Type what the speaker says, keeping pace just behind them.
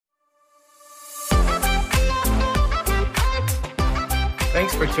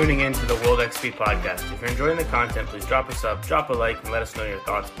Thanks for tuning in to the World XP podcast. If you're enjoying the content, please drop a sub, drop a like, and let us know your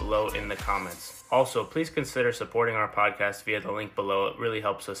thoughts below in the comments. Also, please consider supporting our podcast via the link below. It really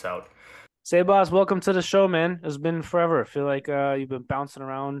helps us out. Sebas, welcome to the show, man. It's been forever. I feel like you've been bouncing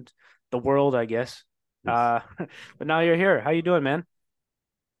around the world, I guess. But now you're here. How you doing, man?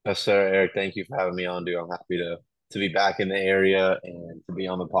 Yes, sir, Eric. Thank you for having me on, dude. I'm happy to be back in the area and to be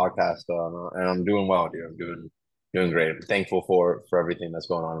on the podcast. And I'm doing well, dude. I'm doing great. I'm thankful for everything that's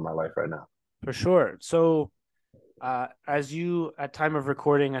going on in my life right now. For sure. So, as you at time of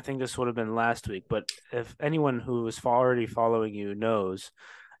recording, I think this would have been last week, but if anyone who is already following you knows,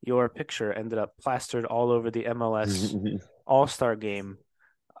 your picture ended up plastered all over the MLS All-Star game.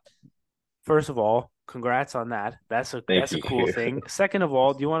 First of all, congrats on that. That's a Thank you. cool thing. Second of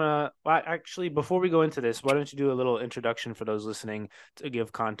all, do you want to actually before we go into this, why don't you do a little introduction for those listening to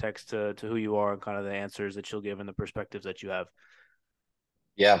give context to who you are and kind of the answers that you'll give and the perspectives that you have.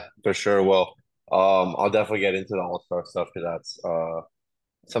 Yeah, for sure. Well, I'll definitely get into the All-Star stuff because that's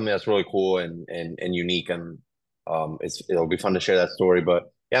something that's really cool and unique, and it'll be fun to share that story. But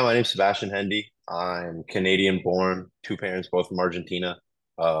yeah, my name's Sebastian Hendi. I'm Canadian born, two parents, both from Argentina,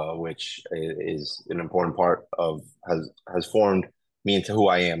 which is an important part of has formed me into who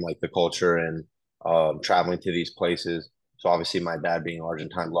I am, like the culture and traveling to these places. So obviously, my dad being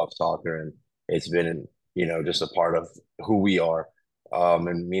Argentine loves soccer, and it's been just a part of who we are.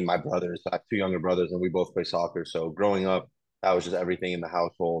 And me and my brothers, I have two younger brothers, and we both play soccer. So growing up, that was just everything in the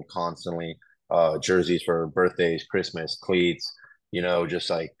household constantly. Jerseys for birthdays, Christmas, cleats, just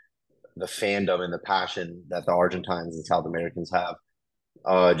like the fandom and the passion that the Argentines and South Americans have.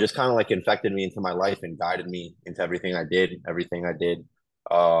 Just kind of like infected me into my life and guided me into everything I did. Everything I did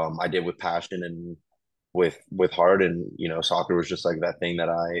with passion and with heart. And soccer was just like that thing that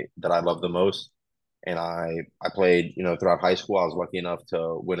I love the most. And I played, throughout high school. I was lucky enough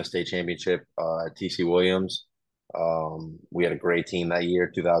to win a state championship at TC Williams. We had a great team that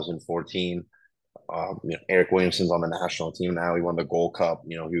year, 2014. Eric Williamson's on the national team now. He won the Gold Cup.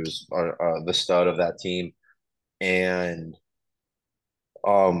 He was the stud of that team. And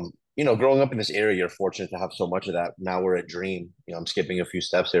growing up in this area, you're fortunate to have so much of that. Now we're at Dream. I'm skipping a few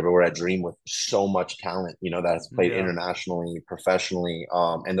steps there, but we're at Dream with so much talent, that's played Yeah. internationally, professionally,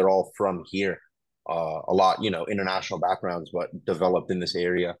 and they're all from here. A lot, international backgrounds, but developed in this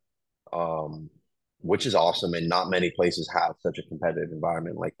area, which is awesome. And not many places have such a competitive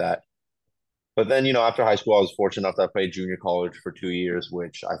environment like that. But then, after high school, I was fortunate enough that I played junior college for 2 years,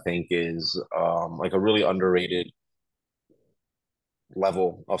 which I think is like a really underrated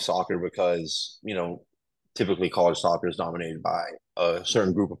level of soccer because, typically college soccer is dominated by a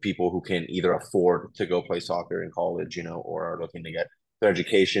certain group of people who can either afford to go play soccer in college, or are looking to get their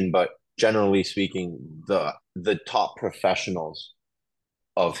education. But generally speaking, the top professionals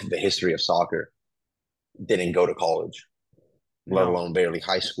of the history of soccer didn't go to college, let No. alone barely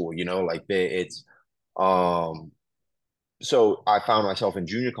high school, like it's um so I found myself in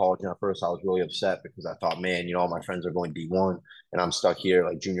junior college, and at first I was really upset because I thought, man, all my friends are going D1 and I'm stuck here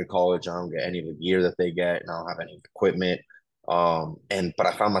like junior college. I don't get any of the gear that they get, and I don't have any equipment. But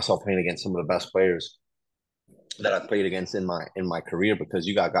I found myself playing against some of the best players that I've played against in my career, because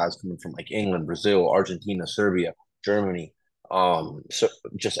you got guys coming from like England, Brazil, Argentina, Serbia, Germany, so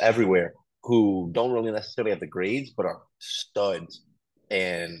just everywhere, who don't really necessarily have the grades but are studs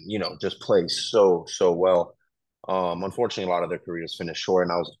and just play so well. Unfortunately, a lot of their careers finished short,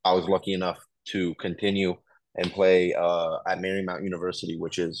 and I was lucky enough to continue and play at Marymount University,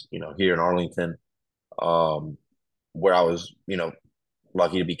 which is here in Arlington, um, where I was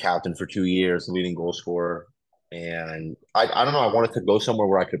lucky to be captain for 2 years, leading goal scorer. And I don't know, I wanted to go somewhere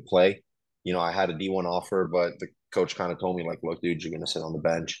where I could play. I had a D1 offer, but the coach kind of told me like, look, dude, you're gonna sit on the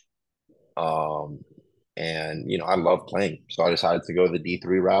bench. Um, and I love playing, so I decided to go the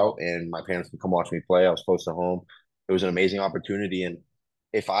D3 route, and my parents could come watch me play. I was close to home. It was an amazing opportunity, and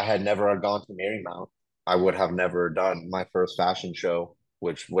if I had never gone to Marymount, I would have never done my first fashion show,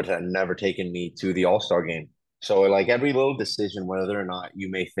 which would have never taken me to the All-Star game. So like every little decision, whether or not you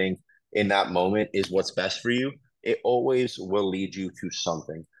may think in that moment is what's best for you, it always will lead you to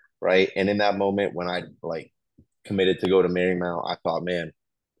something, right? And in that moment, when I like committed to go to Marymount, I thought, man,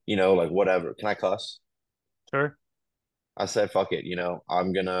 like whatever. Can I cuss? Sure. I said, fuck it.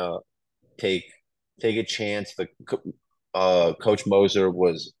 I'm gonna take take a chance. The Coach Moser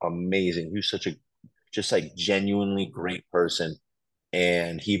was amazing. He was such a just like genuinely great person,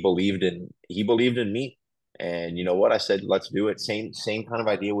 and he believed in me. And you know what? I said, let's do it. Same kind of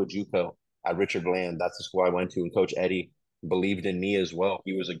idea with JUCO at Richard Bland. That's the school I went to, and Coach Eddie believed in me as well.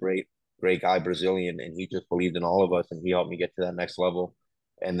 He was a great guy, Brazilian, and he just believed in all of us, and he helped me get to that next level.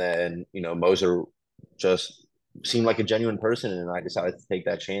 And then, Moser just seemed like a genuine person, and I decided to take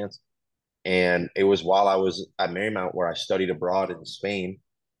that chance. And it was while I was at Marymount where I studied abroad in Spain.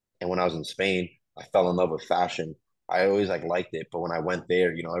 And when I was in Spain, I fell in love with fashion. I always like liked it, but when I went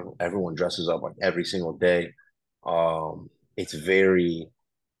there, everyone dresses up like every single day. It's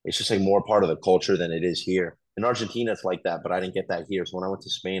it's just like more part of the culture than it is here. In Argentina, it's like that, but I didn't get that here. So when I went to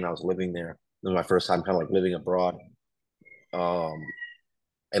Spain, I was living there. It was my first time kind of like living abroad. Um,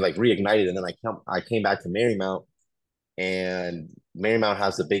 and like reignited, and then I came back to Marymount, and Marymount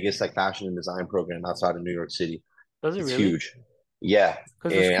has the biggest like fashion and design program outside of New York City. Does it It's really? huge. Yeah.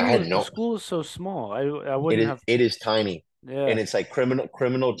 Because And I had the no school is so small. I it wouldn't is have. it is tiny. And Yeah, it's like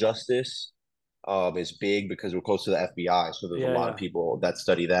criminal justice is big because we're close to the FBI. So there's a yeah, lot of yeah. people that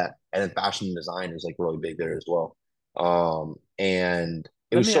study that. And then fashion and design is like really big there as well. And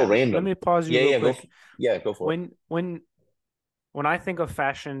it was so Let random. me pause you Yeah, real yeah, quick. yeah, go for it. When when when I think of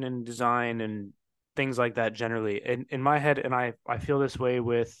fashion and design and things like that generally, in my head, and I feel this way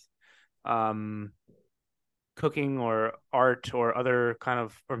with um cooking or art or other kind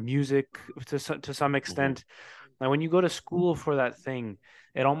of or music to some Hmm. extent. Like when you go to school for that thing,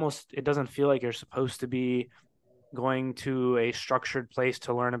 it doesn't feel like you're supposed to be going to a structured place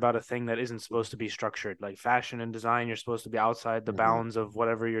to learn about a thing that isn't supposed to be structured. Like fashion and design, you're supposed to be outside the Hmm. bounds of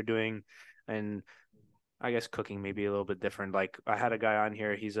whatever you're doing. And I guess cooking may be a little bit different. Like I had a guy on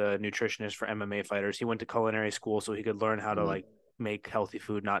here, he's a nutritionist for MMA fighters. He went to culinary school so he could learn how to Hmm. like make healthy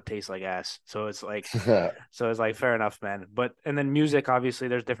food not taste like ass. So it's like fair enough, man. But and then music, obviously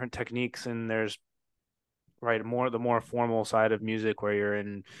there's different techniques and there's right more the more formal side of music where you're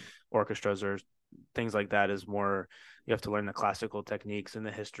in orchestras or things like that is more you have to learn the classical techniques and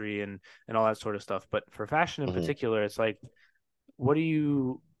the history and all that sort of stuff. But for fashion in Hmm. particular, it's like what do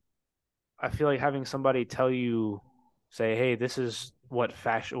you I feel like having somebody tell you say, hey, this is what's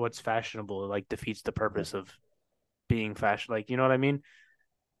fashionable like defeats the purpose of being fashion. Like, you know what I mean?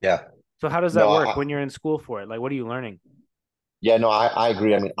 Yeah. So how does that No, work when you're in school for it? Like what are you learning? yeah, no, I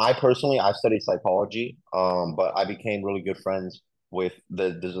agree. I mean, I personally, I studied psychology, but I became really good friends with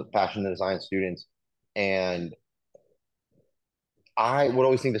the fashion and design students. And I would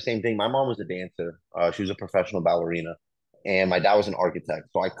always think the same thing. My mom was a dancer. She was a professional ballerina, and my dad was an architect.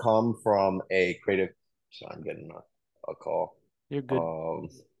 So I come from a creative. So I'm getting a call. You're good. Um,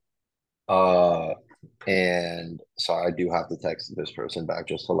 uh, and so I do have to text this person back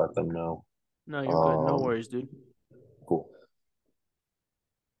just to let them know. No, you're good. No Um, worries, dude. cool.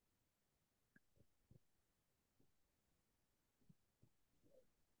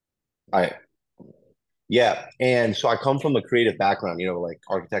 I Yeah. And so I come from a creative background, like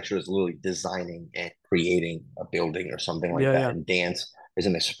architecture is literally designing and creating a building or something like Yeah, that. yeah. And dance is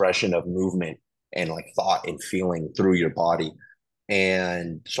an expression of movement and like thought and feeling through your body.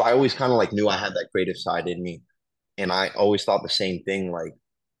 And so I always kind of like knew I had that creative side in me. And I always thought the same thing, like,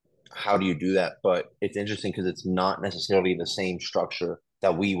 how do you do that? But it's interesting because it's not necessarily the same structure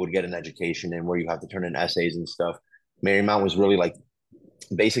that we would get an education in where you have to turn in essays and stuff. Marymount was really like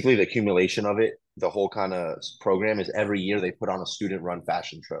basically the accumulation of it, the whole kind of program is every year they put on a student run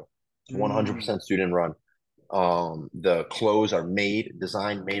fashion show. It's Mm. 100% student run. The clothes are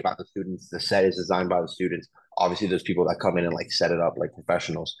designed, made by the students. The set is designed by the students. Obviously, there's people that come in and like set it up like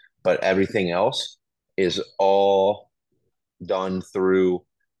professionals, but everything else is all done through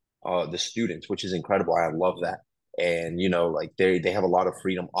the students, which is incredible. I love that. And like they have a lot of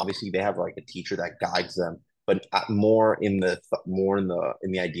freedom. Obviously, they have like a teacher that guides them, but more in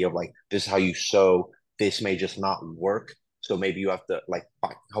the idea of like this is how you sew. This may just not work, so maybe you have to like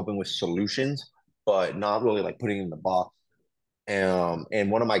helping with solutions, but not really like putting in the box.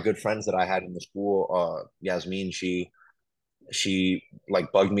 And one of my good friends that I had in the school, Yasmin, she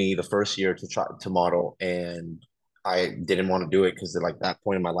like bugged me the first year to try to model, and I didn't want to do it because at like that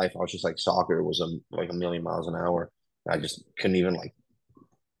point in my life I was just like soccer was like a million miles an hour. I just couldn't even like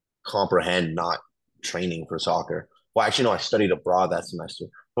comprehend not training for soccer. Well, actually, no, I studied abroad that semester.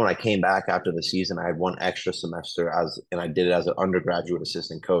 When I came back after the season, I had one extra semester and I did it as an undergraduate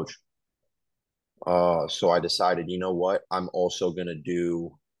assistant coach. So I decided, you know what, I'll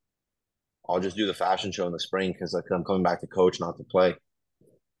just do the fashion show in the spring because like, I'm coming back to coach, not to play.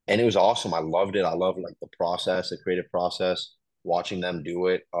 And it was awesome. I loved it. I loved like the process, the creative process, watching them do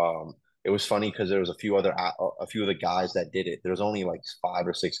it. It was funny because there was a few of the guys that did it. There was only like 5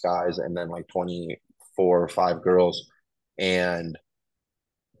 or 6 guys, and then like 24 or 25 girls, and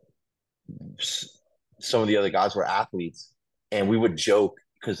some of the other guys were athletes, and we would joke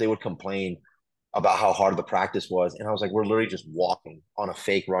because they would complain. about how hard the practice was. And I was like, we're literally just walking on a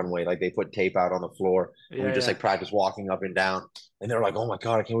fake runway. Like they put tape out on the floor and we Yeah, just yeah. like practice walking up and down. And they're like, oh my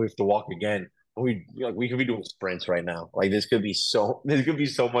God, I can't wait to walk again. And we could be doing sprints right now. Like this could be so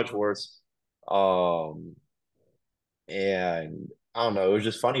much worse. Um, and I don't know, it was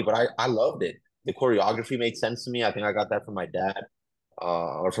just funny, but I loved it. The choreography made sense to me. I think I got that from my dad,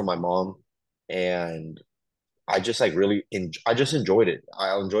 or from my mom. And I just like I just enjoyed it.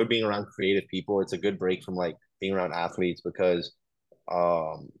 I enjoyed being around creative people. It's a good break from like being around athletes because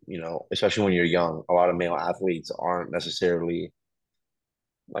especially when you're young, a lot of male athletes aren't necessarily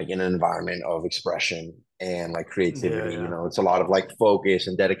like in an environment of expression and like Yeah, creativity. yeah. It's a lot of like focus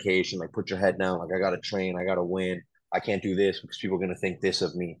and dedication. Like put your head down. Like I gotta train. I gotta win. I can't do this because people are gonna think this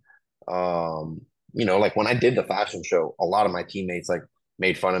of me. Um, like when I did the fashion show, a lot of my teammates like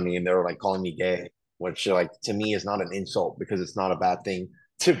made fun of me and they were like calling me gay, which like to me is not an insult because it's not a bad thing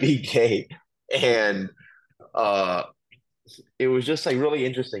to be gay. And uh it was just like really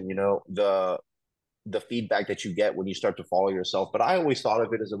interesting, the feedback that you get when you start to follow yourself. But I always thought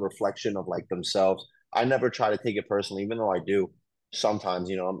of it as a reflection of like themselves. I never try to take it personally, even though I do sometimes,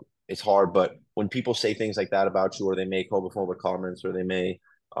 it's hard. But when people say things like that about you, or they make homophobic comments, or they may,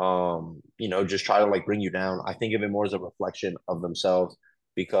 just try to like bring you down, I think of it more as a reflection of themselves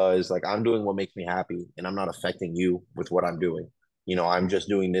because like I'm doing what makes me happy and I'm not affecting you with what I'm doing. I'm just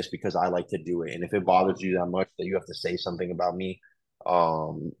doing this because I like to do it. And if it bothers you that much that you have to say something about me,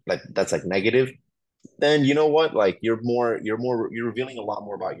 like that's like negative, then you know what? Like you're revealing a lot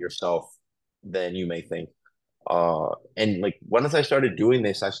more about yourself than you may think. And like once I started doing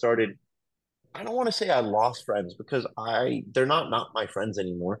this, I don't want to say I lost friends because they're not my friends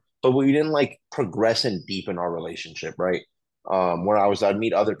anymore, but we didn't like progress and deepen our relationship, right? Where I'd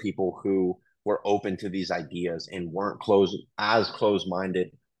meet other people who were open to these ideas and weren't closed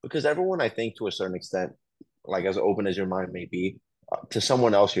minded because everyone, I think, to a certain extent, like as open as your mind may be, to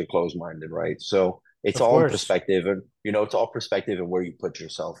someone else you're closed minded, right? So it's Of all in course. perspective, and it's all perspective and where you put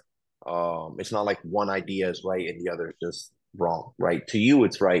yourself. It's not like one idea is right and the other is just wrong, right? To you,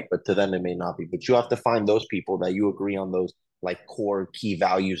 it's right, but to them, it may not be. But you have to find those people that you agree on those like core key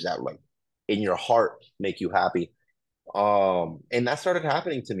values that like in your heart make you happy. And that started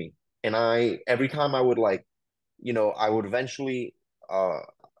happening to me. And every time I would like, I would eventually,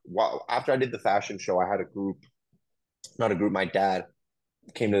 while after I did the fashion show, I had a group, not a group, my dad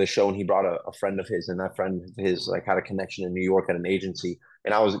came to the show and he brought a friend of his, and that friend of his like had a connection in New York at an agency,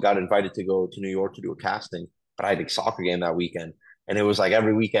 and I was got invited to go to New York to do a casting, but I had a soccer game that weekend, and it was like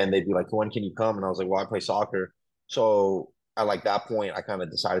every weekend they'd be like, when can you come? And I was like, well, I play soccer. So at like that point I kind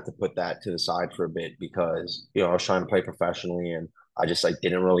of decided to put that to the side for a bit because I was trying to play professionally, and I just like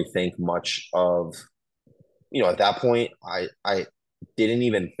didn't really think much of, at that point I didn't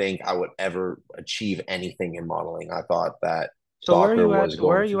even think I would ever achieve anything in modeling. I thought that So where are soccer you at? was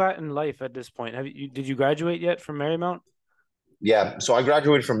Where are going you to. at in life at this point? Did you graduate yet from Marymount? Yeah, so I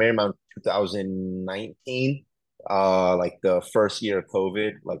graduated from Marymount 2019, like the first year of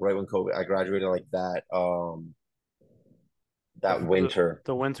COVID, like right when COVID, I graduated like The that the, winter.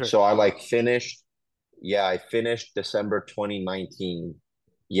 the winter. So I like finished, yeah, I finished December 2019.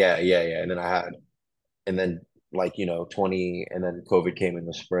 Yeah, yeah, yeah. And then like, 20, and then COVID came in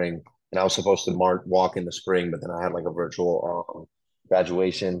the spring, and I was supposed to walk in the spring, but then I had like a virtual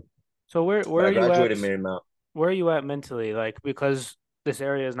graduation. So where But are I you graduated at? Marymount. Where are you at mentally? Like, because this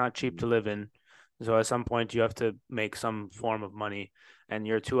area is not cheap to live in. So at some point you have to make some form of money. And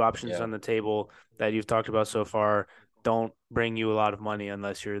your two options Yeah. on the table that you've talked about so far don't bring you a lot of money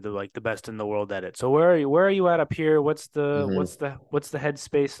unless you're the best in the world at it. So where are you at up here? Hmm. What's the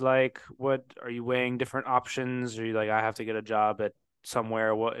headspace like? What are you weighing different options? Are you like, I have to get a job at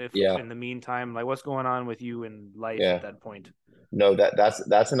somewhere? What if Yeah. in the meantime, like what's going on with you in life at Yeah. that point? No,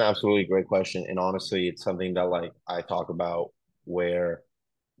 that's an absolutely great question. And honestly, it's something that like I talk about where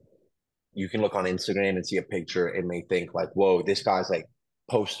you can look on Instagram and see a picture and may think like, whoa, this guy's like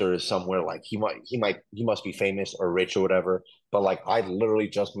posters somewhere, like he must be famous or rich or whatever. But like I literally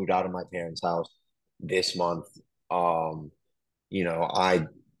just moved out of my parents' house this month. Um, I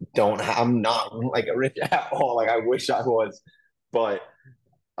I'm not like rich at all. Like I wish I was, but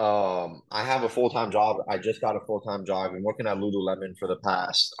I have a full-time job. I just got a full-time job. I've been working at Lululemon for the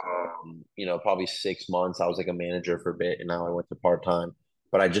past, probably 6 months. I was like a manager for a bit, and now I went to part-time.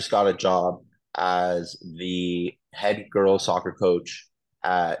 But I just got a job as the head girls soccer coach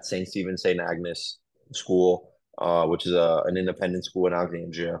at St. Stephen St. Agnes School, which is an independent school in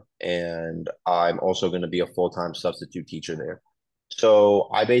Alexandria. And I'm also going to be a full-time substitute teacher there. So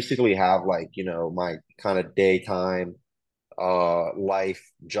I basically have like, my kind of daytime life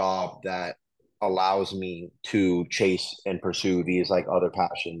job that allows me to chase and pursue these like other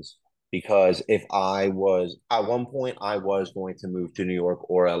passions. Because if I was at one point, I was going to move to New York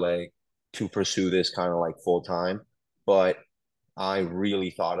or LA to pursue this kind of like full time, but I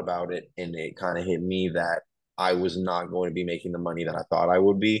really thought about it and it kind of hit me that I was not going to be making the money that I thought I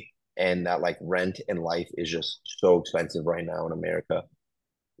would be, and that like rent and life is just so expensive right now in America.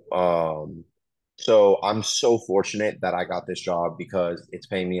 Um, so I'm so fortunate that I got this job because it's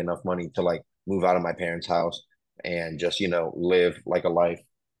paying me enough money to like move out of my parents' house and just, live like a life.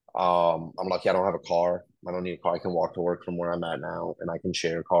 I'm lucky I don't have a car. I don't need a car. I can walk to work from where I'm at now, and I can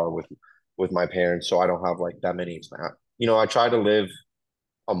share a car with my parents. So I don't have like that many expenses. I try to live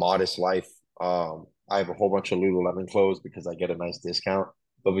a modest life. I have a whole bunch of Lululemon clothes because I get a nice discount.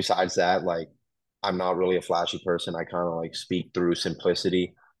 But besides that, like I'm not really a flashy person. I kind of like speak through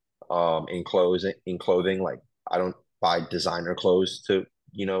simplicity in clothing. Like I don't buy designer clothes to,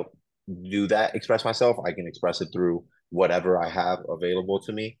 you know, do that, express myself. I can express it through whatever I have available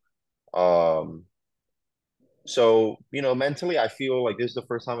to me. Um, so, mentally, I feel like this is the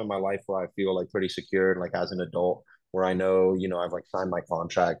first time in my life where I feel like pretty secure, like as an adult, where I know, I've like signed my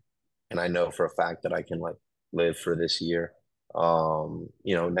contract and I know for a fact that I can like live for this year.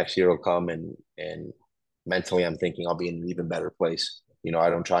 Next year will come and mentally I'm thinking I'll be in an even better place. I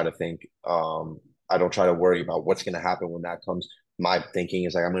don't try to think, I don't try to worry about what's going to happen when that comes. My thinking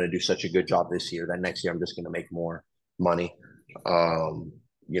is like, I'm going to do such a good job this year that next year I'm just going to make more money, um,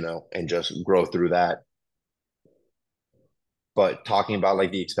 and just grow through that. But talking about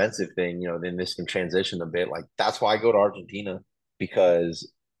like the expensive thing, then this can transition a bit. Like that's why I go to Argentina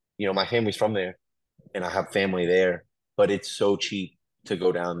because, my family's from there and I have family there, but it's so cheap to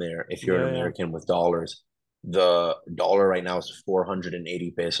go down there if you're an Yeah, yeah. American with dollars. The dollar right now is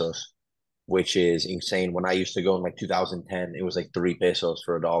 480 pesos, which is insane. When I used to go in like 2010, it was like 3 pesos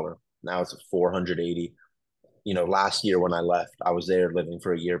for a dollar. Now it's 480. Last year when I left, I was there living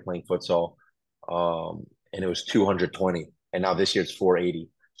for a year playing futsal, and it was 220, and now this year it's 480.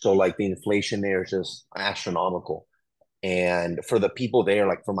 So like the inflation there is just astronomical. And for the people there,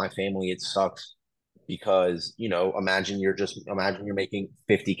 like for my family, it sucks because imagine you're making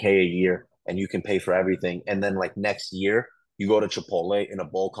 50K a year and you can pay for everything, and then like next year you go to Chipotle and a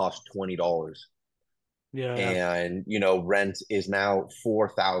bowl costs $20, Yeah, yeah. and rent is now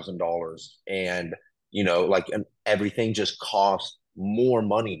 $4,000, and and everything just costs more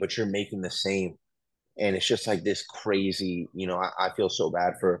money, but you're making the same, and it's just like this crazy. I feel so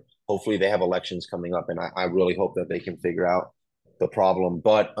bad for. Hopefully, they have elections coming up, and I really hope that they can figure out the problem.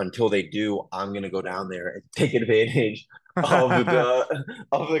 But until they do, I'm gonna go down there and take advantage of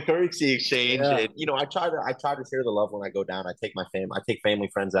the currency exchange. Yeah. And I try to share the love when I go down. I take family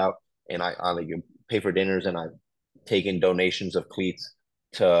friends out, and I like pay for dinners, and I've taken donations of cleats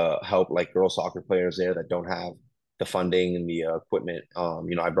to help like girl soccer players there that don't have the funding and the equipment.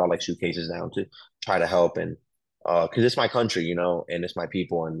 I brought like suitcases down to try to help, and because it's my country, and it's my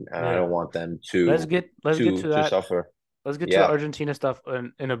people, and I Yeah. don't want them Let's get to to that. suffer. Let's get to the Yeah, Argentina stuff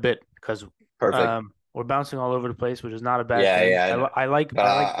in a bit because perfect. we're bouncing all over the place, which is not a bad Yeah, thing. yeah, I I know. li- I like But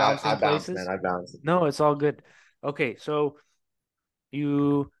I like I bouncing bounce, man. places. I bounce. No, it's all good. Okay, so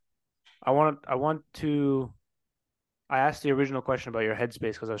you I want to I asked the original question about your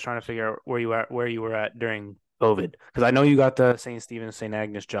headspace because I was trying to figure out where you were at during COVID because I know you got the St. Stephen's St.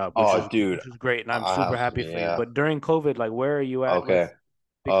 Agnes job, which Oh, is dude, which is great, and I'm I super have. happy for you. Yeah. But during COVID, like where are you at with Okay.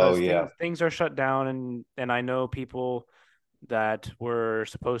 Oh, because yeah. things are shut down and I know people that were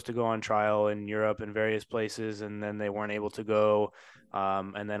supposed to go on trial in Europe and various places, and then they weren't able to go.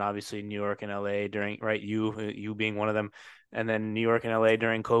 And then obviously New York and LA during right you being one of them, and then New York and LA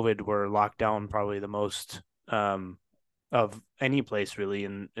during COVID were locked down probably the most of any place really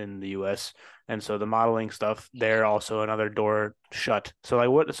in the US. And so the modeling stuff there also another door shut. So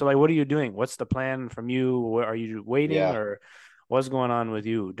what are you doing? What's the plan from you? Are you waiting Yeah. or what's going on with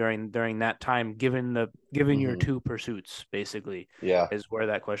you during that time given your Hmm. two pursuits basically Yeah. is where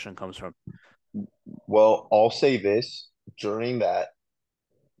that question comes from. Well, I'll say this during that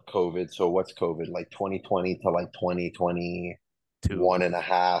COVID. So what's COVID? Like 2020 to like 2. 2021 and a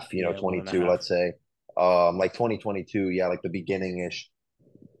half, Yeah, one and a 22, half. let's say. Like 2022, yeah, like the beginning ish.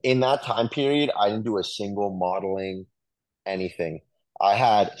 In that time period, I didn't do a single modeling anything. I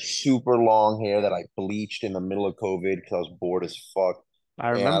had super long hair that I bleached in the middle of COVID because I was bored as fuck. I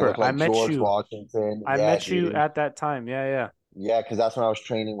And I remember looked like George Washington. I Yeah, met you dude. at that time. Yeah, yeah. Yeah, because that's when I was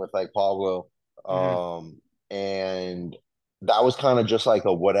training with like Pablo. Hmm. And that was kind of just like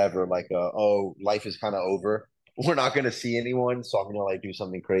a whatever, like oh, life is kind of over. We're not gonna see anyone, so I'm gonna like do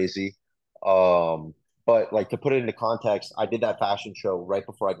something crazy. Um, But like to put it into context, I did that fashion show right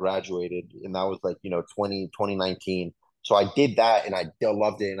before I graduated, and that was like, 2019. So I did that and I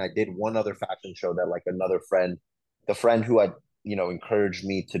loved it. And I did one other fashion show that like another friend, the friend who had, encouraged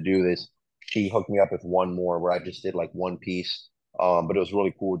me to do this, she hooked me up with one more where I just did like one piece. But it was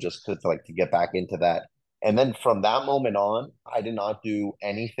really cool just to get back into that. And then from that moment on, I did not do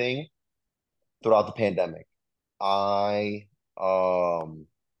anything throughout the pandemic. I um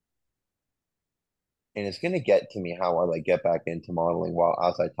and it's gonna get to me how I like get back into modeling while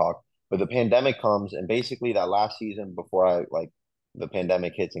as I talk. But the pandemic comes, and basically that last season before the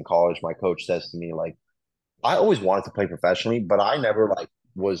pandemic hits in college, my coach says to me like, I always wanted to play professionally, but I never like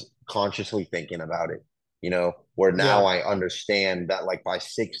was consciously thinking about it. Where Yeah. now I understand that like by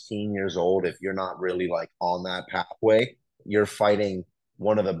 16 years old, if you're not really like on that pathway, you're fighting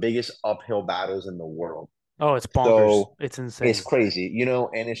one of the biggest uphill battles in the world. Oh, it's bonkers. So It's it's insane. crazy,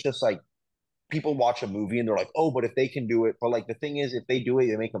 and it's just like people watch a movie and they're like, oh, but if they can do it, but like the thing is, if they do it,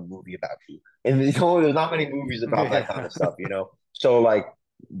 they make a movie about you, and there's not many movies about that kind of Yeah. stuff. So like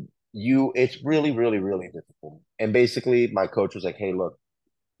it's really, really, really difficult. And basically, my coach was like, hey, look,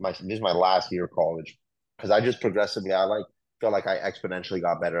 this is my last year of college because I just progressively, I like felt like I exponentially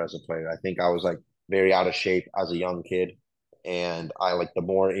got better as a player. I think I was like very out of shape as a young kid, and I like the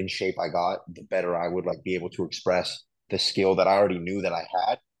more in shape I got, the better I would like be able to express the skill that I already knew that I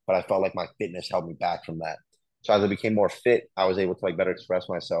had, but I felt like my fitness held me back from that. So as I became more fit, I was able to like better express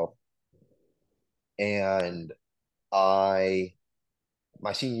myself. And I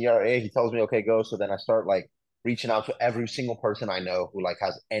my senior year, he tells me, okay, go. So then I start like reaching out to every single person I know who like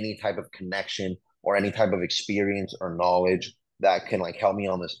has any type of connection or any type of experience or knowledge that can like help me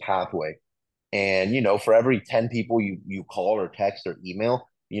on this pathway. And for every 10 people you call or text or email,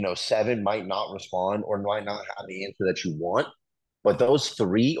 seven might not respond or might not have the answer that you want. But those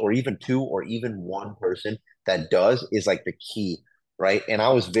three or even two or even one person that does is like the key, right? And I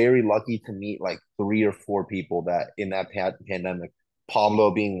was very lucky to meet like three or four people that in that pandemic,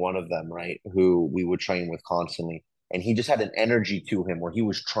 Pablo being one of them, right? Who we would train with constantly. And he just had an energy to him where he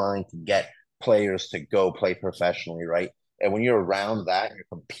was trying to get players to go play professionally, right? And when you're around that, and you're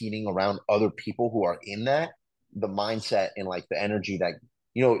competing around other people who are in that, the mindset and like the energy that,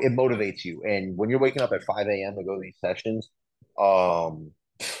 it motivates you. And when you're waking up at 5 a.m. to go to these sessions, um,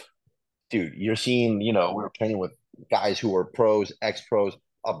 dude, you're seeing, we're training with guys who are pros, ex-pros,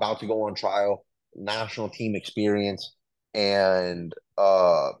 about to go on trial, national team experience, and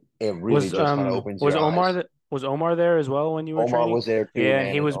it really just kind of opens Was your Omar eyes. that was Omar there as well when you were Omar training? was there too, Yeah, and man,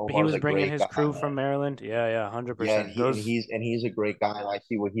 and he Omar's was a bringing great his guy, crew man. from Maryland. Yeah, yeah, Yeah, 100%. Those and he's a great guy, and I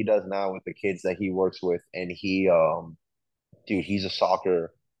see what he does now with the kids that he works with, and dude, he's a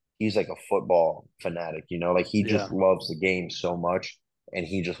soccer, he's like a football fanatic, like he just yeah. loves the game so much and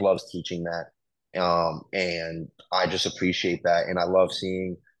he just loves teaching that. And I just appreciate that. And I love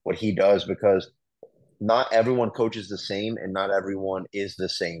seeing what he does because not everyone coaches the same and not everyone is the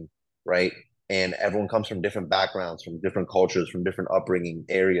same, right? And everyone comes from different backgrounds, from different cultures, from different upbringing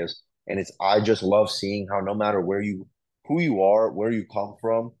areas. And I just love seeing how no matter who you are, where you come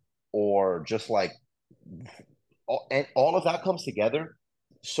from, or just like and all of that comes together.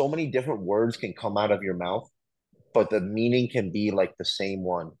 So many different words can come out of your mouth, but the meaning can be like the same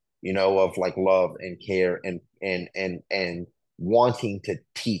one, of like love and care and wanting to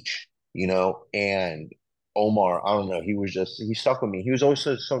teach, and Omar, I don't know, he stuck with me. He was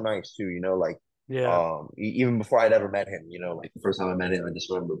also so nice too, like Yeah. even before I'd ever met him, like the first time I met him, I just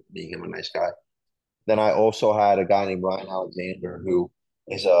remember being him a nice guy. Then I also had a guy named Ryan Alexander who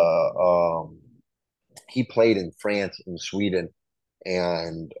is he played in France and Sweden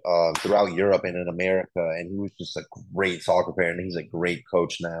and throughout Europe and in America. And he was just a great soccer player, and he's a great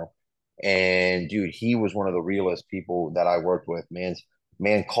coach now. And dude, he was one of the realest people that I worked with.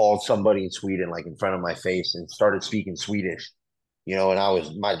 Man called somebody in Sweden like in front of my face and started speaking Swedish,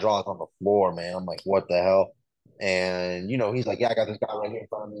 and my jaw's on the floor, man. I'm like, what the hell? And he's like, yeah, I got this guy right here in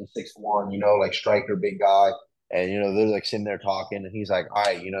front of me, 6'1", like striker, big guy. And they're like sitting there talking, and he's like, all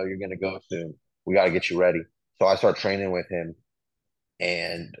right, you're gonna go soon. We got to get you ready. So I start training with him,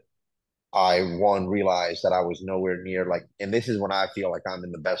 and I one realized that I was nowhere near like, and this is when I feel like I'm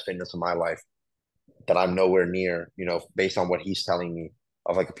in the best fitness of my life, that I'm nowhere near, based on what he's telling me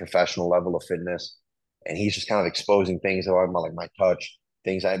of like a professional level of fitness. And he's just kind of exposing things about like my touch,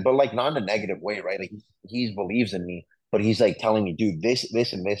 but like not in a negative way, right? Like he believes in me, but he's like telling me, dude, this,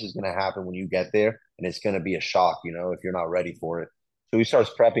 and this is going to happen when you get there. And it's going to be a shock, if you're not ready for it. So he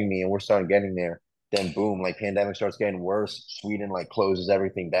starts prepping me and we're starting getting there. Then boom, like pandemic starts getting worse. Sweden like closes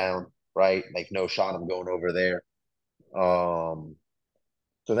everything down, right? Like no shot I'm going over there. Um,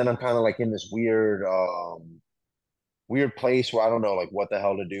 So then I'm kind of like in this weird place where I don't know like what the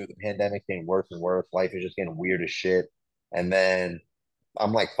hell to do. The pandemic's getting worse and worse. Life is just getting weird as shit. And then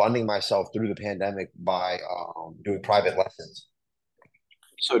I'm like funding myself through the pandemic by doing private lessons.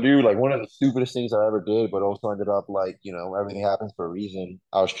 So, dude, like one of the stupidest things I ever did, but also ended up like, everything happens for a reason.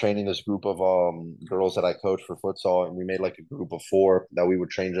 I was training this group of girls that I coached for futsal, and we made like a group of four that we would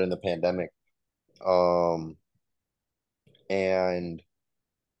train during the pandemic. Um, and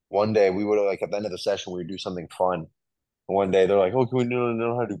one day we would like at the end of the session we would do something fun. One day they're like, "Oh, can we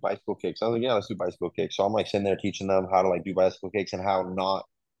know how to do bicycle kicks?" I was like, "Yeah, let's do bicycle kicks." So I'm like sitting there teaching them how to like do bicycle kicks and how not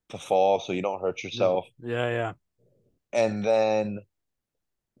to fall so you don't hurt yourself. Yeah, yeah. And then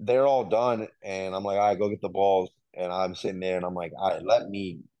they're all done, and I'm like, "All right, go get the balls." And I'm sitting there, and I'm like, "All right, let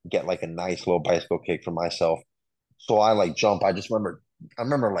me get like a nice little bicycle kick for myself." So I like jump. I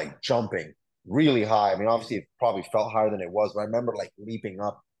remember like jumping really high. I mean, obviously it probably felt higher than it was, but I remember like leaping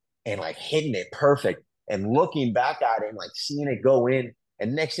up and like hitting it perfect and looking back at it and like seeing it go in.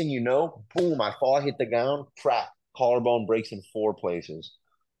 And next thing you know, boom, I fall, hit the ground, crack, collarbone breaks in four places.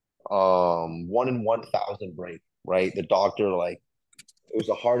 1 in 1,000 break, right? The doctor, like, it was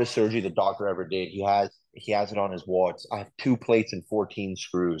the hardest surgery the doctor ever did. He has it on his wall. I have 2 plates and 14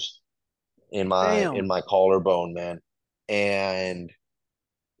 screws in my Damn. collarbone, man. And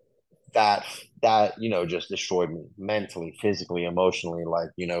that just destroyed me mentally, physically, emotionally. Like,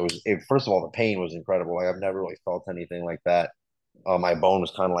 first of all, the pain was incredible. Like I've never really felt anything like that. My bone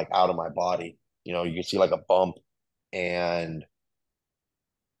was kind of like out of my body. You can see like a bump, and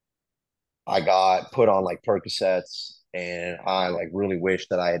I got put on like Percocets, and I like really wish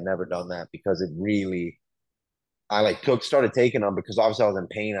that I had never done that because it really I like started taking them because obviously I was in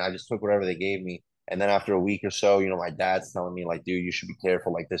pain and I just took whatever they gave me. And then after a week or so, my dad's telling me like, dude, you should be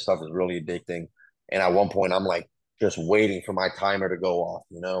careful. Like this stuff is really addicting. And at one point I'm like just waiting for my timer to go off,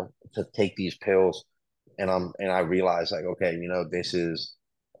 to take these pills. And I realized like, okay, this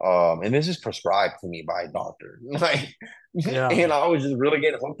is prescribed to me by a doctor. Like, Yeah. and I was just really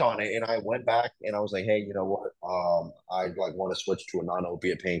getting hooked on it. And I went back and I was like, hey, you know what? I like want to switch to a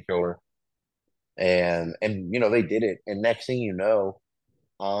non-opiate painkiller, and they did it, and next thing you know,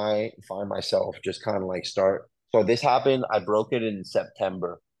 I find myself just kind of like start. So this happened, I broke it in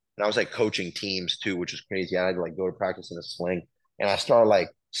September, and I was like coaching teams too, which is crazy. I had to like go to practice in a sling, and I started like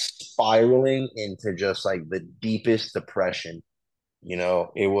spiraling into just like the deepest depression.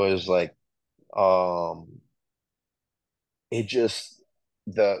 It was like um it just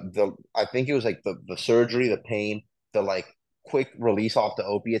the I think it was like the surgery, the pain, the like quick release off the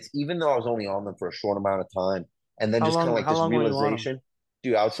opiates, even though I was only on them for a short amount of time, and then How just kind of long like how this long were you on them? realization,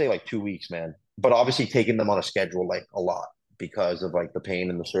 dude. I would say like 2 weeks, man. But obviously taking them on a schedule like a lot because of like the pain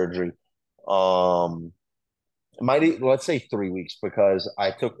and the surgery. Um, let's say 3 weeks because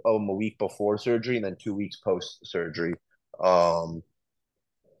I took a week before surgery and then 2 weeks post surgery. Um,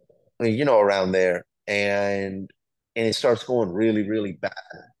 around there, and it starts going really, really bad,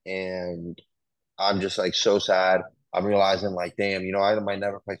 and I'm just like so sad. I'm realizing like, damn, I might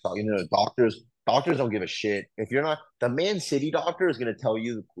never play soccer. Doctors don't give a shit. If you're not the Man City doctor is gonna tell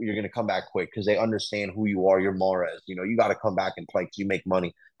you you're gonna come back quick because they understand who you are. You're Mahrez. You got to come back and play because you make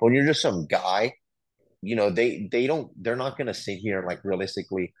money. But when you're just some guy, they're not gonna sit here and like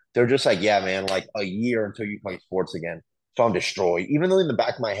realistically, they're just like, yeah, man, like a year until you play sports again. So I'm destroyed. Even though in the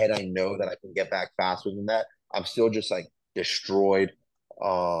back of my head I know that I can get back faster than that, I'm still just like destroyed.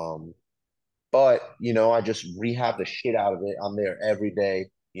 Um, but I just rehab the shit out of it. I'm there every day,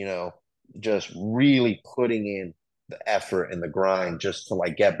 just really putting in the effort and the grind just to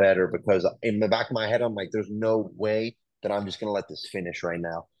like get better because in the back of my head, I'm like, there's no way that I'm just gonna let this finish right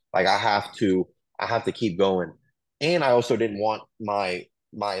now. Like I have to keep going. And I also didn't want my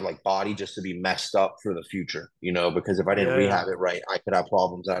like body just to be messed up for the future, because if I didn't Yeah, yeah. rehab it right, I could have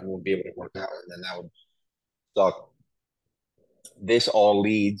problems that I wouldn't be able to work out, and then that would suck. This all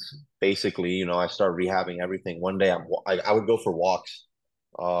leads basically, I start rehabbing everything. One day I would go for walks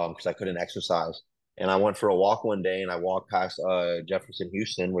because I couldn't exercise. And I went for a walk one day and I walked past Jefferson,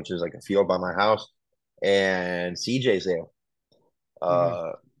 Houston, which is like a field by my house, and CJ's there. Hmm.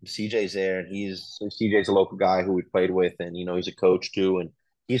 Uh CJ's there, and CJ's a local guy who we played with, and he's a coach too, and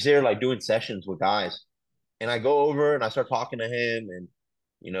he's there like doing sessions with guys. And I go over and I start talking to him, and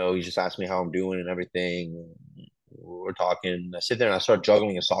he just asked me how I'm doing and everything. We're talking. I sit there and I start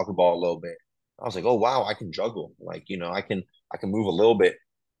juggling a soccer ball a little bit. I was like, oh wow, I can juggle. Like, I can move a little bit.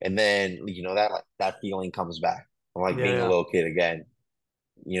 And then, that like that feeling comes back. I'm like Yeah, being a yeah. little kid again.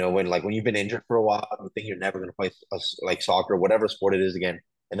 When you've been injured for a while, you think you're never gonna play like soccer, whatever sport it is again.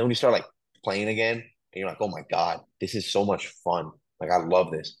 And then when you start like playing again, and you're like, oh my God, this is so much fun. Like, I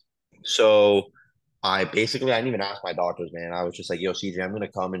love this. So I didn't even ask my doctors, man. I was just like, yo, CJ, I'm gonna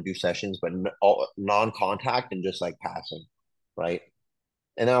come and do sessions, but all non-contact and just like passing, right?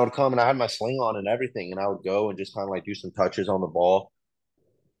 And then I would come and I had my sling on and everything, and I would go and just kind of like do some touches on the ball.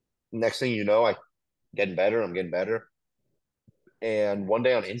 Next thing you know, I getting better. I'm getting better. And one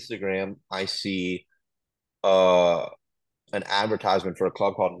day on Instagram, I see uh an advertisement for a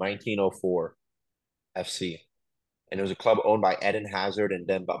club called 1904 FC, and it was a club owned by Eden Hazard and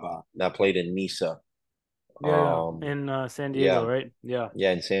Dembaba that played in Nisa. Yeah, Um, in San Diego, yeah, right? Yeah.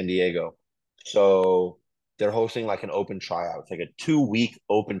 yeah, in San Diego. So they're hosting like an open tryout. It's like a 2 week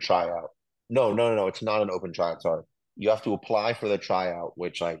open tryout. No, no, no, no. It's not an open tryout. Sorry. You have to apply for the tryout,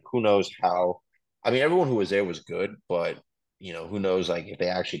 which like who knows how. I mean, everyone who was there was good, but who knows like if they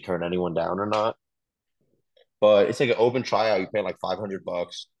actually turn anyone down or not. But it's like an open tryout. You pay like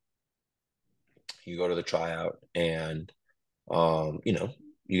 $500. You go to the tryout and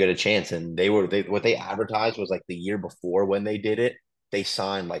you get a chance. And they what they advertised was like the year before when they did it, they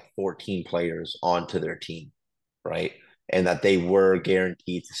signed like 14 players onto their team, right? And that they were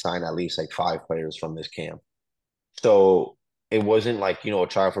guaranteed to sign at least like 5 players from this camp. So it wasn't like, a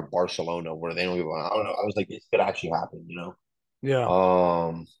trial for Barcelona where they don't even, I don't know. I was like, this could actually happen. Yeah.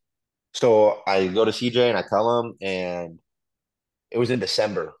 Um, so I go to CJ and I tell him, and it was in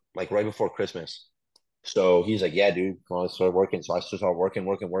December, like right before Christmas. So he's like, yeah, dude, come on, let's start working. So I just started working,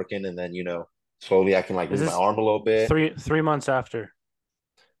 working, working. And then, slowly I can like Is move my this arm a little bit. three months after?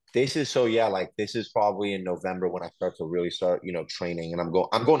 Yeah, like this is probably in November when I start to really start, training. And I'm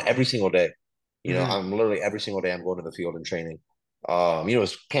going every single day. Hmm. I'm literally every single day I'm going to the field and training.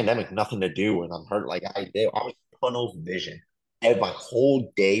 It's pandemic, nothing to do, and I'm hurt. Like I was tunnel vision. And my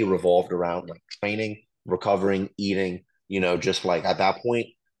whole day revolved around like training, recovering, eating, just like at that point,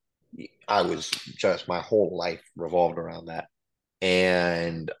 I was just my whole life revolved around that.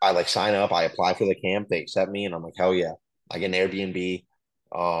 And I like sign up, I apply for the camp, they accept me, and I'm like, hell yeah. I get an Airbnb.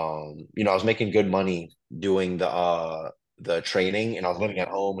 I was making good money doing the training, and I was living at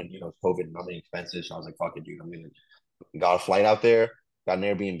home, and COVID, nothing expensive. So I was like, fuck it, dude. I'm gonna got a flight out there, got an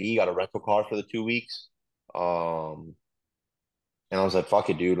Airbnb, got a rental car for the 2 weeks. Um, and I was like, fuck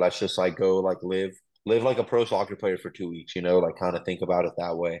it, dude. Let's just like go like live like a pro soccer player for 2 weeks, like kind of think about it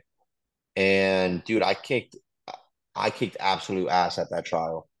that way. And dude, I kicked absolute ass at that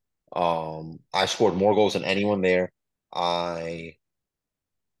trial. I scored more goals than anyone there. I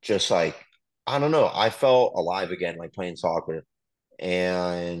just like, I don't know, I felt alive again, like playing soccer.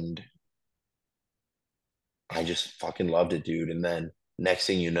 And I just fucking loved it, dude. And then next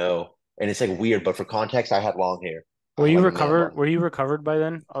thing you know, and it's like weird, but for context, I had long hair. I Were had you like a man recovered? bun. Were you recovered by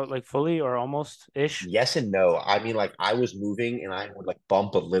then, like fully or almost ish? Yes and no. I mean, like I was moving and I would like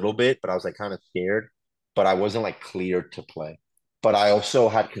bump a little bit, but I was like kind of scared, but I wasn't like cleared to play. But I also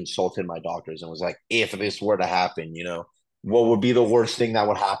had consulted my doctors and was like, if this were to happen, what would be the worst thing that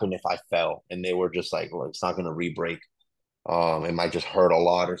would happen if I fell? And they were just like, well, it's not going to re-break. It might just hurt a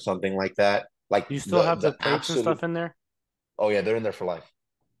lot or something like that. Like Do you still the have the the plates and absolute, stuff in there? oh yeah, they're in there for life.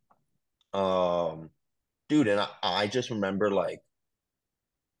 Um, dude, and I just remember like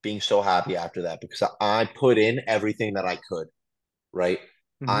being so happy after that because I put in everything that I could, right?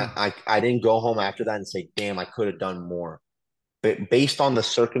 Hmm. I didn't go home after that and say, damn, I could have done more. But based on the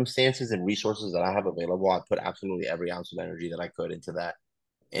circumstances and resources that I have available, I put absolutely every ounce of energy that I could into that.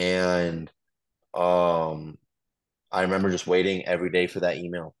 And um, I remember just waiting every day for that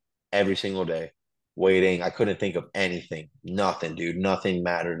email, every single day, waiting. I couldn't think of anything, nothing, dude. Nothing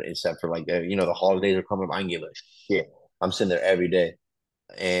mattered except for like, the holidays are coming up. I can give a shit. I'm sitting there every day.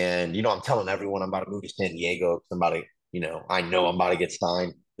 And I'm telling everyone I'm about to move to San Diego. I'm about to, I know I'm about to get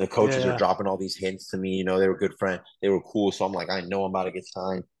signed. The Yeah, coaches are yeah. dropping all these hints to me. They were good friends. They were cool. So I'm like, I know I'm about to get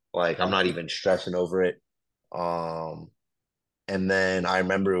signed. Like, I'm not even stressing over it. Um, and then I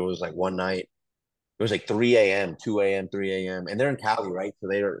remember it was like one night. It was like 3 a.m., 2 a.m., 3 a.m. And they're in Cali, right? So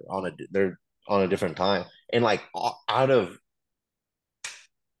they're on a different time. And like out of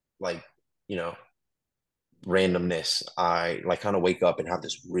like, you know, randomness, I like kind of wake up and have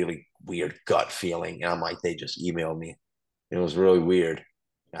this really weird gut feeling. And I'm like, they just emailed me. It was really weird.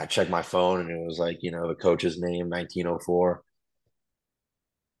 I checked my phone and it was like, the coach's name, 1904.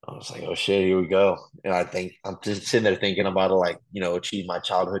 I was like, oh shit, here we go. And I think I'm just sitting there thinking I'm about to like, achieve my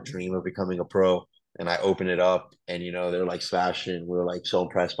childhood dream of becoming a pro. And I open it up and, they're like, Sebastian, we're like so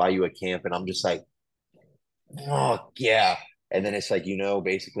impressed by you at camp. And I'm just like, oh yeah. And then it's like,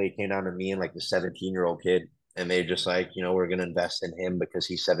 basically it came down to me and like the 17-year-old kid. And they just like, we're gonna invest in him because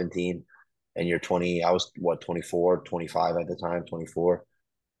he's 17 and you're 20. I was what, 24, 25 at the time, 24,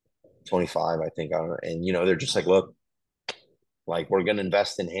 25, I think. I don't know. And they're just like, look, Like, we're gonna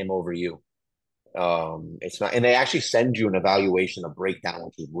invest in him over you. It's not, and they actually send you an evaluation, a breakdown,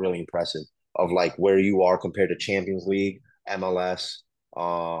 which is really impressive of like where you are compared to Champions League, MLS,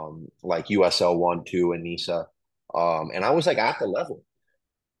 like USL 1, 2, and NISA. And I was like at the level.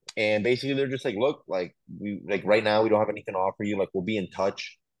 And basically they're just like, look, like we like right now we don't have anything to offer you. Like we'll be in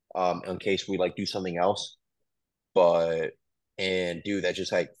touch in case we like do something else. But and dude, that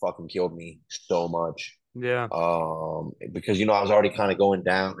just like fucking killed me so much. Yeah. Because I was already kind of going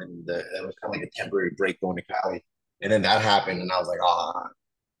down, and that was kind of like a temporary break going to Cali, and then that happened, and I was like, ah.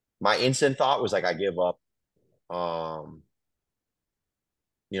 My instant thought was like, I give up. Um,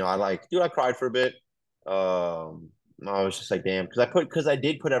 I like, dude, I cried for a bit. I was just like, damn, because I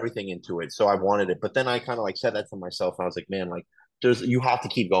did put everything into it, so I wanted it, but then I kind of like said that to myself, and I was like, man, like, you have to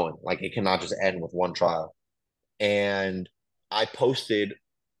keep going, like, it cannot just end with one trial, and I posted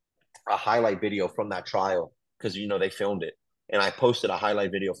a highlight video from that trial because they filmed it, and I posted a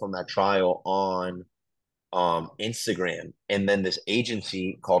highlight video from that trial on Instagram, and then this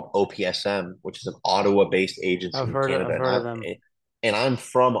agency called OPSM, which is an Ottawa-based agency in I've Canada, heard of them. and I'm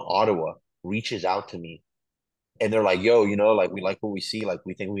from Ottawa, reaches out to me, and they're like, "Yo, like we like what we see, like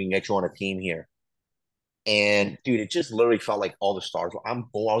we think we can get you on a team here." And dude, it just literally felt like all the stars. I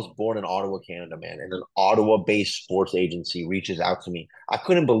was born in Ottawa, Canada, man, and an Ottawa-based sports agency reaches out to me. I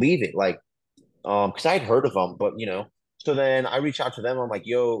couldn't believe it, like, because I had heard of them, but so then I reach out to them. I'm like,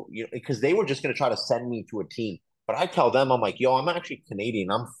 yo, because they were just gonna try to send me to a team, but I tell them, I'm like, yo, I'm actually Canadian.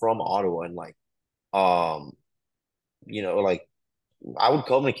 I'm from Ottawa, and like, um, like I would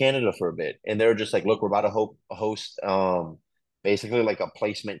come to Canada for a bit, and they're just like, look, we're about to host, basically like a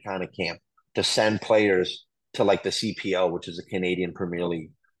placement kind of camp to send players to like the CPL, which is a Canadian Premier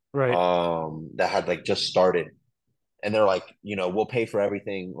League, Right. that had like just started. And they're like, we'll pay for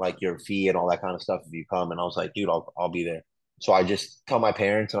everything, like your fee and all that kind of stuff if you come. And I was like, dude, I'll be there. So I just tell my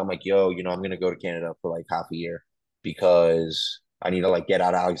parents, and I'm like, yo, I'm gonna go to Canada for like half a year because I need to like get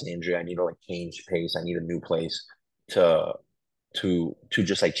out of Alexandria. I need to like change pace. I need a new place to to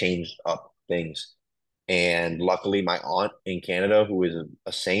just like change up things. And luckily, my aunt in Canada, who is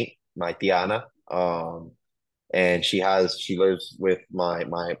a saint, my Tiana, and she lives with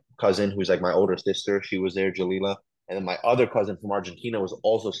my cousin, who's like my older sister. She was there, Jalila, and then my other cousin from Argentina was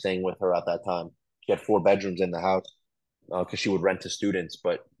also staying with her at that time. She had 4 bedrooms in the house because she would rent to students,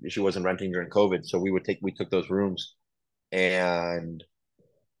 but she wasn't renting during COVID. So we took those rooms, and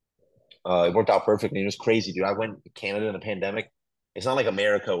it worked out perfectly. It was crazy, dude. I went to Canada in the pandemic. It's not like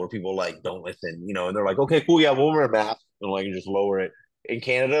America where people like don't listen, and they're like, okay, cool, yeah, we'll wear a mask, and like you just lower it. In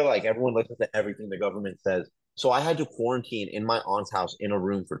Canada, like everyone listens to everything the government says. So I had to quarantine in my aunt's house in a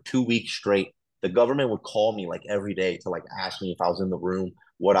room for 2 weeks straight. The government would call me like every day to like ask me if I was in the room,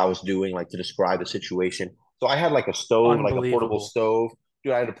 what I was doing, like to describe the situation. So I had like a stove, like a portable Unbelievable. stove.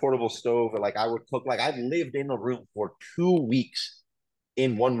 Dude, I had a portable stove, and like I would cook. Like I lived in a room for 2 weeks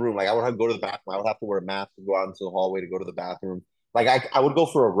in one room. Like I would have to go to the bathroom. I would have to wear a mask to go out into the hallway to go to the bathroom. Like I would go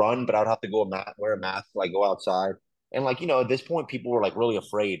for a run, but I would have to wear a mask to like go outside. And like, at this point people were like really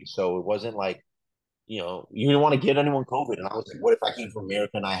afraid. So it wasn't like, you didn't want to get anyone COVID. And I was like, what if I came from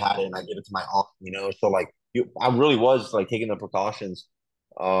America and I had it and I give it to my aunt? So like I really was like taking the precautions.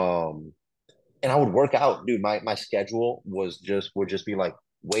 Um and I would work out, dude. My schedule would just be like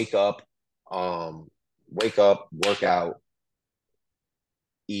wake up, um, work out,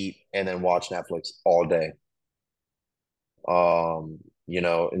 eat, and then watch Netflix all day.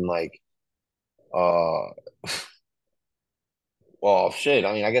 And like, uh, well, shit.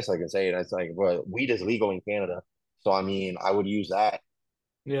 I mean, I guess I can say it. It's like, but weed is legal in Canada, so I mean, I would use that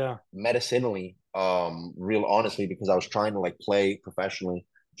Yeah. medicinally, real honestly, because I was trying to like play professionally,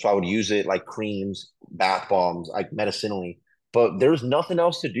 so I would use it like creams, bath bombs, like medicinally. But there's nothing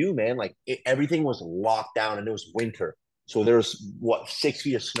else to do, man. Like everything was locked down, and it was winter, so there's what 6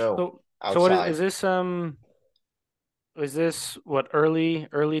 feet of snow So what is outside. this? Is this what early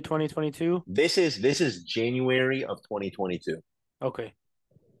 2022? This is January of 2022, Okay.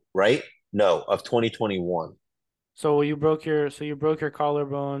 right? No, of 2021. So you broke your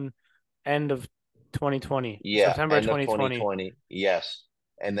collarbone end of 2020, Yeah, September end of 2020. 2020. Yes.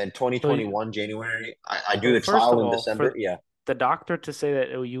 And then So you, 2021, January, I do so the first of trial in all, December. for Yeah. the doctor to say that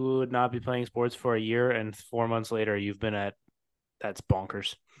you would not be playing sports for a year and 4 months later you've been at that's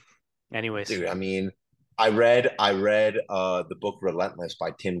bonkers. Anyways. Dude, I mean, I read the book Relentless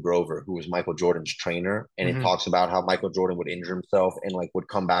by Tim Grover, who was Michael Jordan's trainer, and it Hmm. talks about how Michael Jordan would injure himself and like would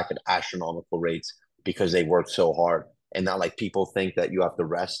come back at astronomical rates because they worked so hard. And that like people think that you have to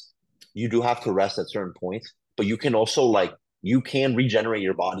rest. You do have to rest at certain points, but you can also like you can regenerate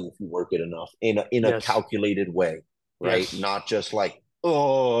your body if you work it enough in a Yes. calculated way. right? Yes. Not just like,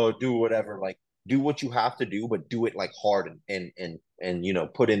 oh, do whatever. Like, do what you have to do, but do it like hard and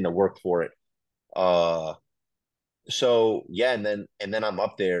put in the work for it. Uh, so yeah, and then I'm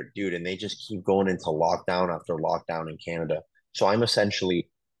up there, dude, and they just keep going into lockdown after lockdown in Canada. So I'm essentially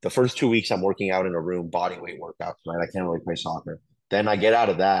the first 2 weeks I'm working out in a room, body weight workouts, right? I can't really play soccer. Then I get out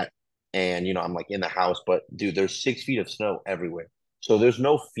of that and I'm like in the house, but dude, there's 6 feet of snow everywhere. So there's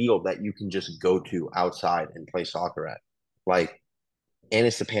no field that you can just go to outside and play soccer at. Like, and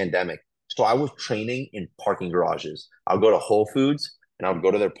it's the pandemic. So I was training in parking garages. I would go to Whole Foods and I would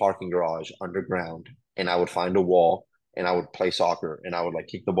go to their parking garage underground and I would find a wall and I would play soccer and I would like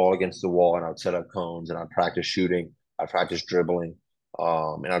kick the ball against the wall and I would set up cones and I'd practice shooting. I'd practice dribbling.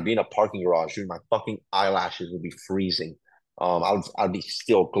 And I'd be in a parking garage, dude. My fucking eyelashes would be freezing. I'd be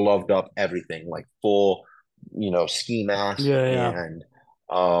still gloved up, everything like full, ski mask Yeah, yeah.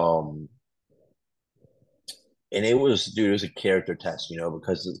 um and it was, dude, it was a character test,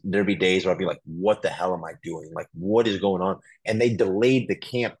 because there'd be days where I'd be like, what the hell am I doing? Like, what is going on? And they delayed the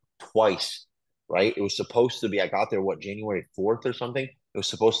camp twice, right? It was supposed to be, I got there, January 4th or something? It was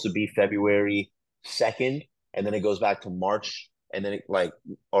supposed to be February 2nd, and then it goes back to March, and then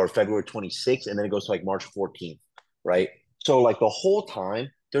or February 26th, and then it goes to like March 14th, right? So, like, the whole time,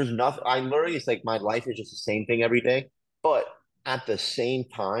 there's nothing, I literally, it's like my life is just the same thing every day. But at the same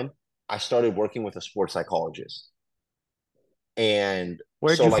time, I started working with a sports psychologist. And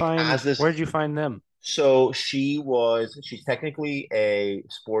Where'd so you like find as this where'd you find them? so she's technically a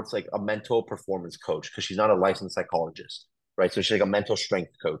sports, like a mental performance coach, because she's not a licensed psychologist, right? So she's like a mental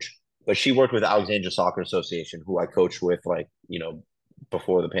strength coach. But she worked with Alexandria Soccer Association, who I coached with like,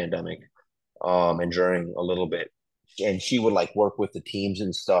 before the pandemic, and during a little bit. And she would like work with the teams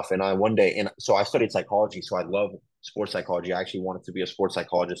and stuff. And I one day, and so I studied psychology, so I love sports psychology. I actually wanted to be a sports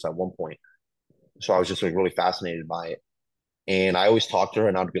psychologist at one point. So I was just like really fascinated by it. And I always talk to her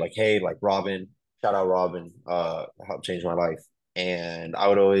and I'd be like, hey, like Robin, shout out Robin, helped change my life. And I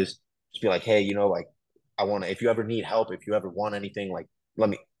would always just be like, hey, like if you ever need help, if you ever want anything, like let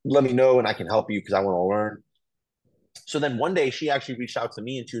me know and I can help you because I want to learn. So then one day she actually reached out to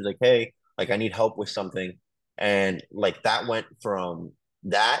me and she was like, hey, like I need help with something. And like that went from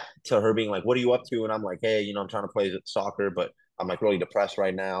that to her being like, what are you up to? And I'm like, hey, I'm trying to play soccer, but I'm like really depressed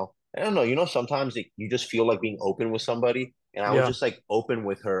right now. I don't know, sometimes you just feel like being open with somebody. And I was Yeah. just like open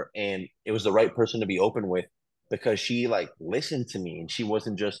with her, and it was the right person to be open with because she like listened to me and she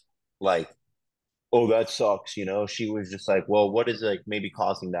wasn't just like, oh, that sucks. She was just like, well, what is like maybe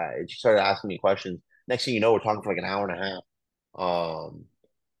causing that? And she started asking me questions. Next thing you know, we're talking for like an hour and a half. Um,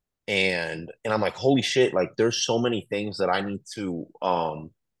 and I'm like, holy shit, like there's so many things that I need to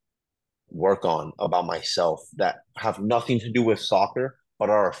work on about myself that have nothing to do with soccer, but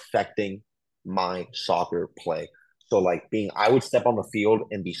are affecting my soccer play. So like I would step on the field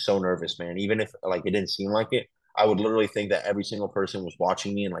and be so nervous, man. Even if like it didn't seem like it, I would literally think that every single person was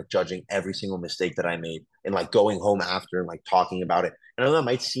watching me and like judging every single mistake that I made and like going home after and like talking about it. And I know that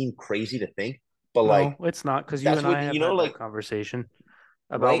might seem crazy to think, but like No, it's not because you that's and what I have had that like, conversation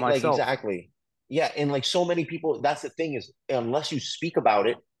about right? Like myself. exactly. Yeah, and like so many people, that's the thing is unless you speak about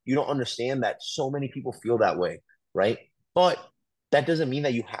it, you don't understand that so many people feel that way, right? But that doesn't mean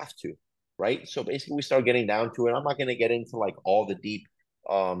that you have to, right? So basically we start getting down to it. I'm not going to get into like all the deep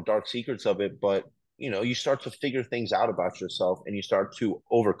dark secrets of it, but you start to figure things out about yourself and you start to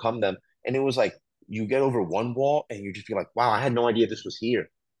overcome them. And it was like you get over one wall and you just feel like, wow, I had no idea this was here,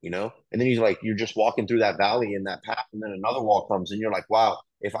 and then you're just walking through that valley in that path, and then another wall comes and you're like, wow,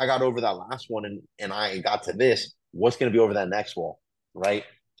 if I got over that last one and I got to this, what's going to be over that next wall, right?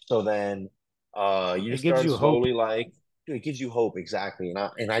 So then you It just gives start you hope. slowly like, dude, it gives you hope, exactly.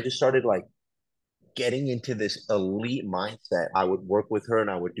 And I just started like getting into this elite mindset. I would work with her and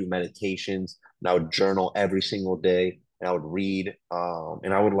I would do meditations and I would journal every single day and I would read,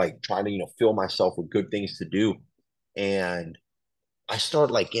 and I would like try to fill myself with good things to do. And I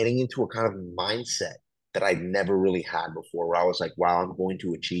started like getting into a kind of mindset that I'd never really had before, where I was like, wow, I'm going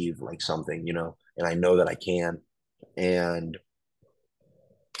to achieve like something, and I know that I can. And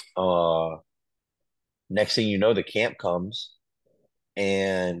uh next thing you know, the camp comes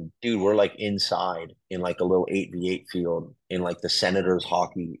and dude, we're like inside in like a little 8v8 field in like the Senators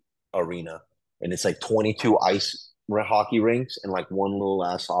hockey arena. And it's like 22 hockey rinks and like one little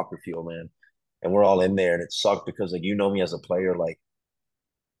ass soccer field, man. And we're all in there and it sucked because like me as a player, like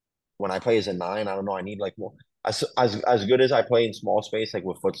when I play as a nine, I don't know. I need like more as good as I play in small space, like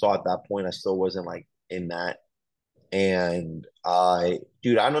with futsal at that point, I still wasn't like in that. And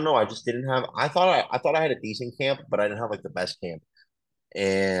dude, I don't know. I just didn't have. I thought I had a decent camp, but I didn't have like the best camp.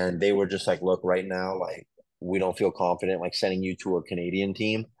 And they were just like, look, right now, like we don't feel confident like sending you to a Canadian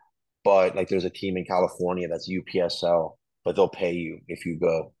team, but like there's a team in California that's UPSL, but they'll pay you if you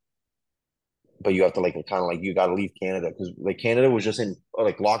go. But you have to like kind of like you got to leave Canada because like Canada was just in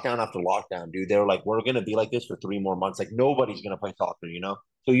like lockdown after lockdown, dude. They were like, we're gonna be like this for 3 more months. Like nobody's gonna play soccer, you know.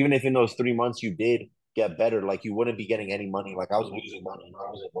 So even if in those 3 months you did get better, like you wouldn't be getting any money. Like I was losing money,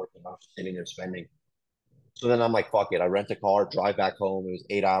 I wasn't working, I was just sitting there spending. So then I'm like, fuck it. I rent a car, drive back home. It was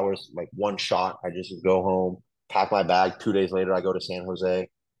 8 hours, like one shot. I just would go home, pack my bag. 2 days later, I go to San Jose.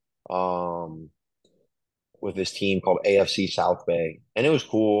 Um, with this team called AFC South Bay, and it was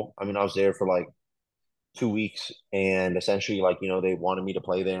cool. I mean, I was there for like 2 weeks, and essentially, like they wanted me to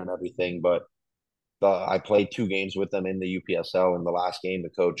play there and everything, but I played 2 games with them in the UPSL. In the last game, the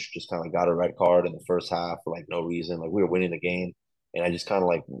coach just kind of got a red card in the first half for like no reason. Like we were winning the game, and I just kind of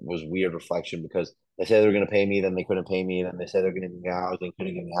like was weird reflection because they said they were going to pay me, then they couldn't pay me, then they said they're going to give me housing,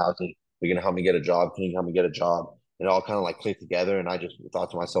 couldn't give me housing. They're going to help me get a job, couldn't help me get a job. It all kind of like clicked together, and I just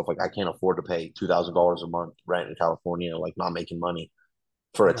thought to myself like I can't afford to pay $2,000 a month rent in California, like not making money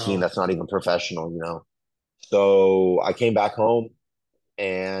for a team No. that's not even professional, you know. So I came back home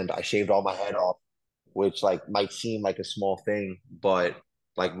and I shaved all my head off, which like might seem like a small thing, but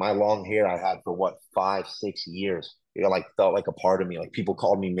like my long hair I had for what 5, 6 years, like felt like a part of me. Like people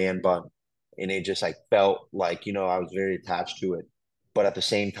called me man bun, and it just like felt like I was very attached to it. But at the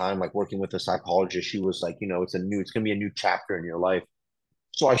same time, like working with a psychologist, she was like, it's gonna be a new chapter in your life.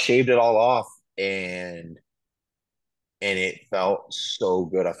 So I shaved it all off, and it felt so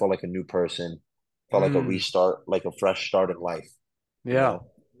good. I felt like a new person, felt like a Mm, restart, like a fresh start in life, you yeah.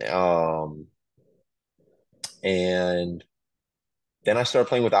 know. Um, and then I started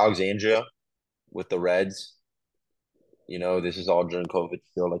playing with Alexandria with the Reds. This is all during COVID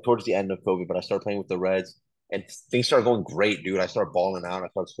still, like towards the end of COVID, but I started playing with the Reds and things started going great, dude. I started balling out. I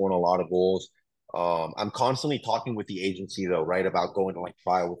started scoring a lot of goals. I'm constantly talking with the agency though, right, about going to like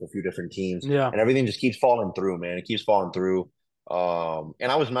trial with a few different teams, Yeah. and everything just keeps falling through, man. It keeps falling through.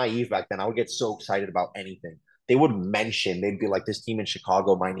 And I was naive back then. I would get so excited about anything. They would mention, they'd be like, this team in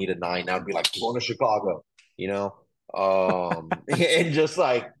Chicago might need a nine. I'd be like, going to Chicago, you know? And just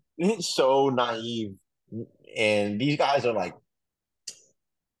like so naive. And these guys are like,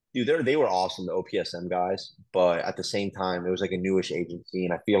 dude, they were awesome, the OPSM guys, but at the same time, it was like a newish agency,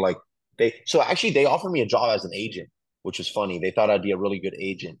 and I feel like they offered me a job as an agent, which was funny. They thought I'd be a really good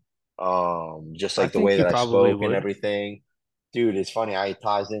agent, just I like the think way you that I probably spoke and would. everything. Dude, it's funny. I it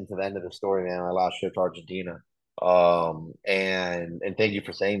ties into the end of the story, man. My last trip to Argentina, and thank you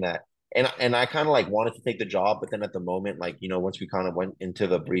for saying that. And I kind of like wanted to take the job, but then at the moment, like once we kind of went into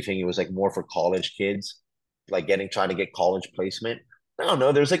the briefing, it was like more for college kids, like trying to get college placement. I don't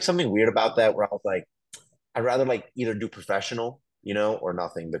know. There's like something weird about that where I was like, I'd rather like either do professional, or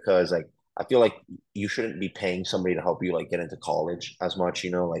nothing because like I feel like you shouldn't be paying somebody to help you like get into college as much,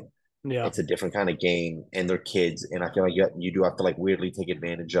 like Yeah. it's a different kind of game and they're kids. And I feel like you do have to like weirdly take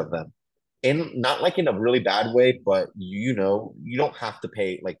advantage of them. And not like in a really bad way, but you don't have to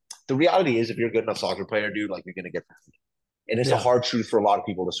pay. Like the reality is if you're a good enough soccer player, dude, like you're gonna get paid. And it's a Yeah. hard truth for a lot of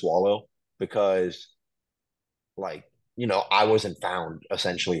people to swallow because like I wasn't found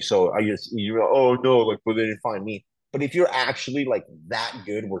essentially. So I just oh no, like but they didn't find me. But if you're actually like that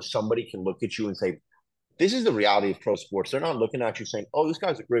good where somebody can look at you and say, this is the reality of pro sports. They're not looking at you saying, oh, this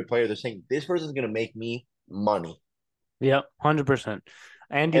guy's a great player. They're saying this person's gonna make me money. Yep. 100%.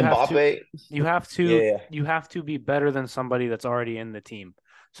 And Mbappe, yeah. you have to be better than somebody that's already in the team.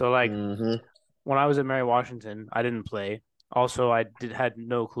 So like Mm-hmm. when I was at Mary Washington, I didn't play. Also, had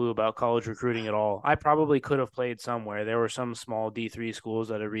no clue about college recruiting at all. I probably could have played somewhere. There were some small D3 schools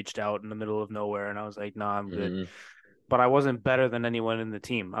that had reached out in the middle of nowhere, and I was like, "Nah, I'm good." Mm-hmm. But I wasn't better than anyone in the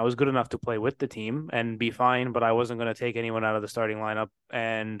team. I was good enough to play with the team and be fine, but I wasn't going to take anyone out of the starting lineup.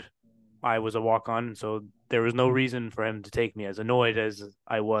 And I was a walk on, so there was no reason for him to take me. As annoyed as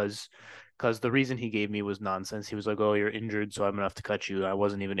I was, because the reason he gave me was nonsense. He was like, "Oh, you're injured, so I'm gonna have to cut you." I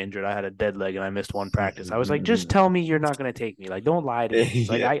wasn't even injured. I had a dead leg and I missed one practice. I was like, "Just tell me you're not gonna take me. Like, don't lie to me."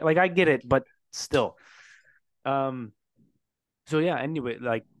 Like Yeah. I get it, but still. Um. So yeah. Anyway,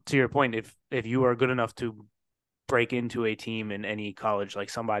 like to your point, if you are good enough to break into a team in any college, like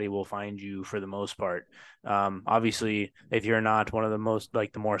somebody will find you for the most part. Obviously, if you're not one of the most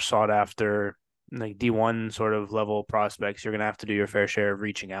like the more sought after like D1 sort of level prospects, you're gonna have to do your fair share of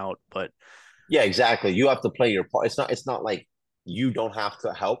reaching out. But Yeah, exactly. You have to play your part. It's not like you don't have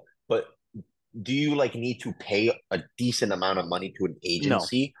to help, but do you like need to pay a decent amount of money to an no,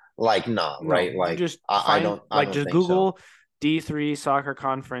 agency? Like, nah, no, right? Like, just I find don't, I like don't just think so. Google D3 soccer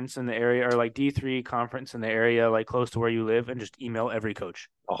conference in the area or like D3 conference in the area like close to where you live and just email every coach.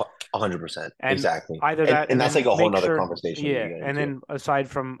 100%. And Exactly. either And that, and and that's then like a whole make nother sure, conversation we yeah, get and into. then aside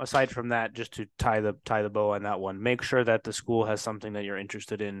from that, just to tie the bow on that one, make sure that the school has something that you're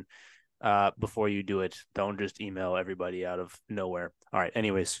interested in before you do it. Don't just email everybody out of nowhere. All right.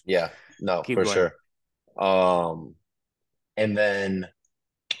 Anyways, Yeah, no, keep for going. sure. And then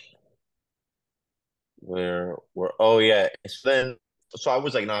oh yeah. So I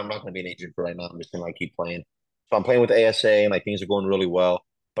was like, no, I'm not gonna be an agent for right now. I'm just gonna like keep playing. So I'm playing with ASA and like things are going really well.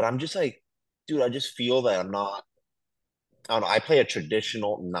 But I'm just like, dude, I just feel that I'm not, I don't know, I play a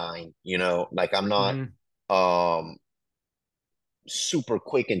traditional nine, like I'm not Hmm. um super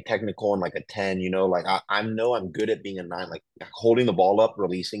quick and technical and like a 10, like I know I'm good at being a nine, like holding the ball up,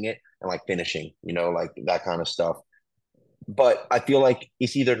 releasing it, and like finishing, like that kind of stuff. But I feel like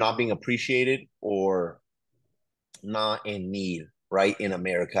it's either not being appreciated or not in need, right? In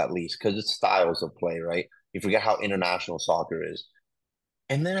America, at least, because it's styles of play, right? You forget how international soccer is.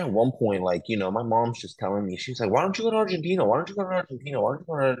 And then at one point, like, my mom's just telling me, she's like, why don't you go to Argentina? Why don't you go to Argentina? Why don't you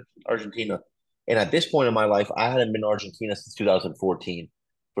go to Argentina? And at this point in my life, I hadn't been to Argentina since 2014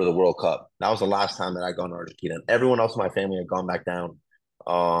 for the World Cup. That was the last time that I'd gone to Argentina. And everyone else in my family had gone back down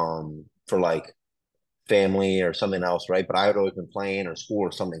for like family or something else, right? But I had always been playing or school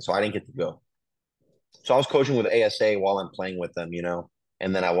or something, so I didn't get to go. So I was coaching with ASA while I'm playing with them,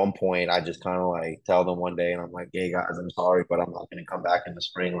 And then at one point, I just kind of like tell them one day, and I'm like, "Hey guys, I'm sorry, but I'm not going to come back in the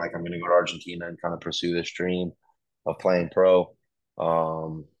spring. Like, I'm going to go to Argentina and kind of pursue this dream of playing pro."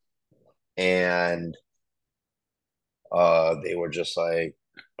 Um, and they were just like,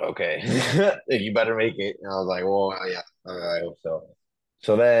 "Okay, you better make it." And I was like, "Well, yeah, I hope so."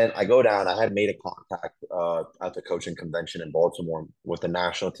 So then I go down. I had made a contact at the coaching convention in Baltimore with the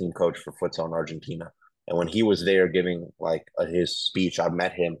national team coach for futsal in Argentina. And when he was there giving like his speech, I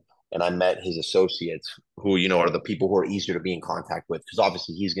met him and I met his associates who, are the people who are easier to be in contact with because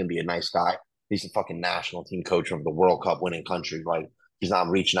obviously he's going to be a nice guy. He's a fucking national team coach of the World Cup winning country, right? He's not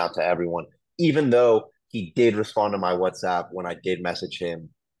reaching out to everyone, even though he did respond to my WhatsApp when I did message him.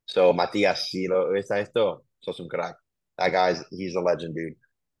 So, Matias, está esto? Sos un crack. That guy's he's a legend, dude.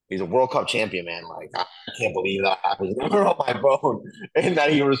 He's a World Cup champion, man. Like I can't believe that happens never on my bone. And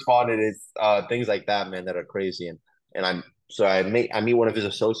that he responded is things like that, man, that are crazy. And I meet one of his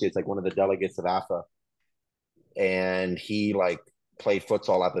associates, like one of the delegates of AFA, and he like played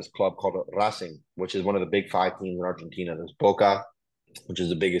futsal at this club called Racing, which is one of the big five teams in Argentina. There's Boca, which is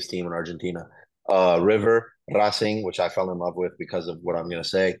the biggest team in Argentina. River, Racing, which I fell in love with because of what I'm gonna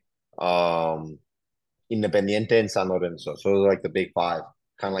say. Um, Independiente and San Lorenzo. So those are like the big five,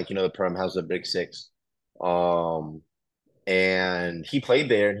 kind of like the Prem has the big six. Um, and he played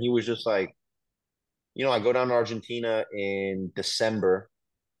there, and he was just like, I go down to Argentina in December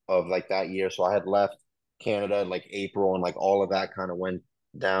of like that year. So I had left Canada in like April, and like all of that kind of went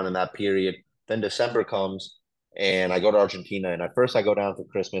down in that period. Then December comes, and I go to Argentina, and at first I go down for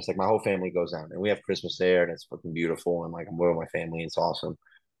Christmas. Like my whole family goes down, and we have Christmas there, and it's fucking beautiful, and like I'm with my family, it's awesome.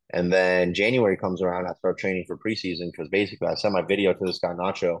 And then January comes around, I start training for preseason because basically I sent my video to this guy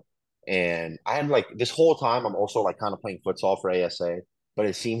Nacho, and I had like this whole time I'm also like kind of playing futsal for ASA, but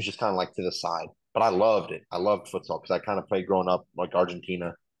it seems just kind of like to the side. But I loved it. I loved futsal because I kind of played growing up like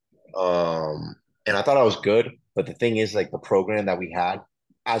Argentina, um, and I thought I was good. But the thing is, like the program that we had,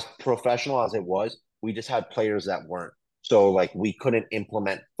 as professional as it was, we just had players that weren't. So like we couldn't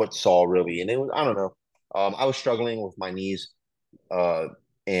implement futsal really, and it was I don't know. I was struggling with my knees. Uh,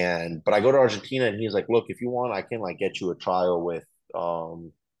 but I go to Argentina and he's like, look, if you want, I can like get you a trial with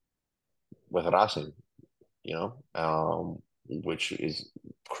Racing, which is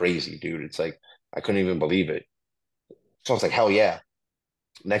crazy, dude. It's like I couldn't even believe it. So I was like, hell yeah.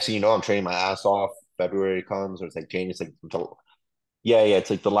 Next thing you know, I'm training my ass off. February comes, or it's like January. It's like yeah. It's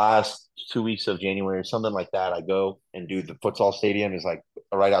like the last 2 weeks of January, or something like that. I go and do the futsal stadium is like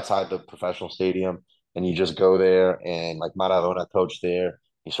right outside the professional stadium, and you just go there and like Maradona coach there.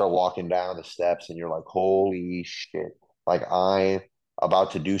 You start walking down the steps, and you're like, holy shit! Like I'm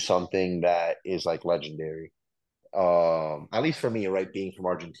about to do something that is like legendary. At least for me, right? Being from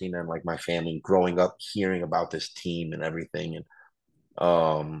Argentina and like my family growing up, hearing about this team and everything, and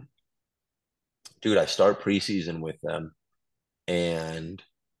um, dude, I start preseason with them, and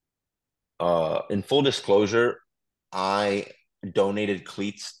in full disclosure, I donated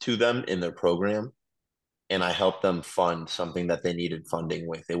cleats to them in their program and I helped them fund something that they needed funding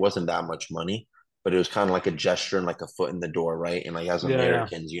with. It wasn't that much money, but it was kind of like a gesture and like a foot in the door, right? And like as Yeah, yeah,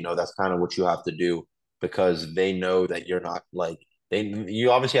 Americans, that's kind of what you have to do because they know that you're not like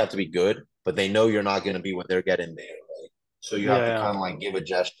you obviously have to be good, but they know you're not going to be what they're getting there, right? So you have yeah, to yeah. kind of like give a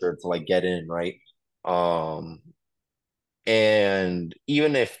gesture to like get in, right? Um And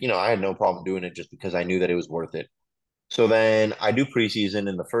even if, I had no problem doing it just because I knew that it was worth it. So then I do preseason,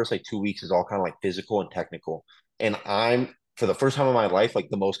 and the first like 2 weeks is all kind of like physical and technical. And I'm, for the first time in my life, like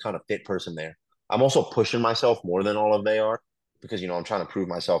the most kind of fit person there. I'm also pushing myself more than all of they are because, I'm trying to prove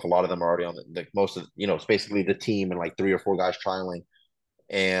myself. A lot of them are already on the most of, it's basically the team and like 3 or 4 guys trialing.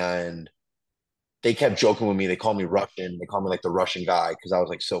 And they kept joking with me. They called me Russian. They called me like the Russian guy because I was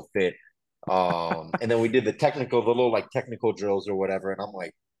like so fit. And then we did the little like technical drills or whatever. And I'm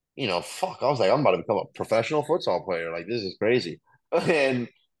like, fuck. I was like, I'm about to become a professional futsal player. Like, this is crazy. And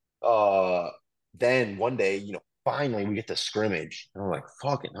uh, then one day, finally we get to scrimmage. And I'm like,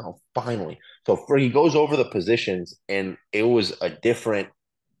 fucking hell, finally. So he goes over the positions, and it was a different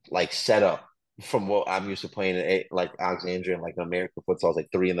like setup from what I'm used to playing at like Alexandria and like American futsal. It's like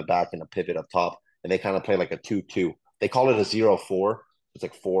three in the back and a pivot up top, and they kind of play like a 2-2. They call it a 0-4. It's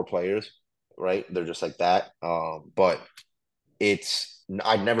like 4 players, right? They're just like that. But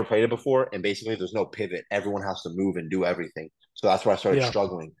I'd never played it before, and basically there's no pivot. Everyone has to move and do everything. So that's where I started Yeah.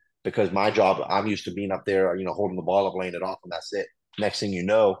 struggling because my job, I'm used to being up there, holding the ball up, laying it off, and that's it. Next thing you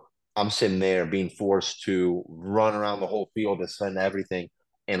know, I'm sitting there being forced to run around the whole field and send everything,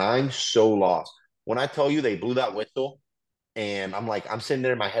 and I'm so lost. When I tell you they blew that whistle, and I'm like, I'm sitting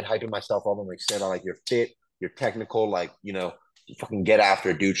there in my head hyping myself up. I'm like, Seb, I'm like, you're fit, you're technical, like, you fucking get after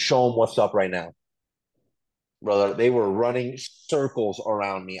it, dude. Show them what's up right now, brother. They were running circles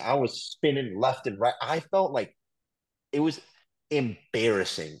around me. I was spinning left and right. I felt like it was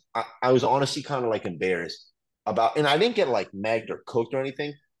embarrassing. I was honestly kind of like embarrassed about, and I didn't get like megged or cooked or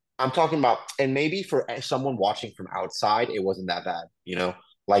anything. I'm talking about, and maybe for someone watching from outside, it wasn't that bad.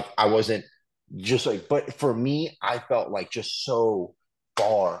 Like I wasn't just like, but for me, I felt like just so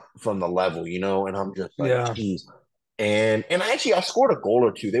far from the level, and I'm just like, Yeah. geez. And I scored a goal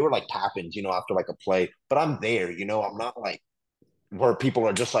or two. They were like tap-ins, after like a play, but I'm there. I'm not like where people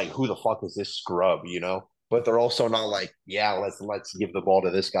are just like, who the fuck is this scrub? But they're also not like, yeah, let's give the ball to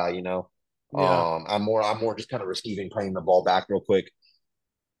this guy. Yeah. I'm more just kind of receiving, playing the ball back real quick.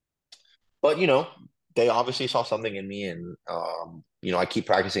 But they obviously saw something in me, and I keep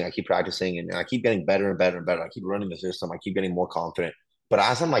practicing, and I keep getting better and better and better. I keep running the system, I keep getting more confident. But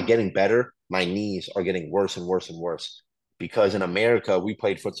as I'm like getting better, my knees are getting worse and worse and worse. Because in America, we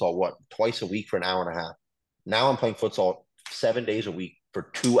played futsal what, twice a week for an hour and a half. Now I'm playing futsal 7 days a week for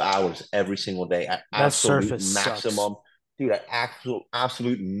 2 hours every single day at That absolute surface sucks. maximum, dude, at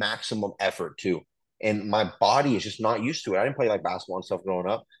absolute maximum effort too. And my body is just not used to it. I didn't play like basketball and stuff growing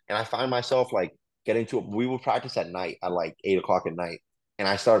up. And I find myself like getting to it. We would practice at night at like 8 o'clock at night. And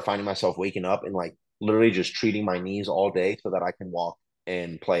I started finding myself waking up and like literally just treating my knees all day so that I can walk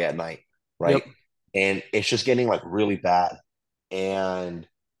and play at night. Right. Yep. And it's just getting like really bad. And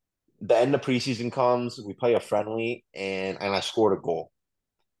the end of preseason comes, we play a friendly, and I scored a goal.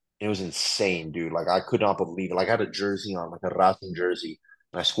 It was insane, dude. Like I could not believe it. Like I had a jersey on, like a Racing jersey,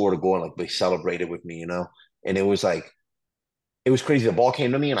 and I scored a goal, and like they celebrated with me. And it was like it was crazy. The ball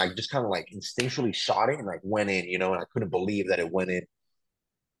came to me, and I just kind of like instinctually shot it and like went in, and I couldn't believe that it went in.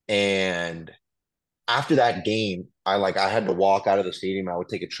 And after that game, I had to walk out of the stadium. I would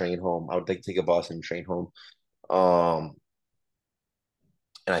take a train home. I would take a bus and train home. Um,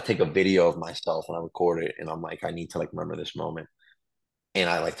 and I take a video of myself and I record it, and I'm like, I need to like remember this moment. And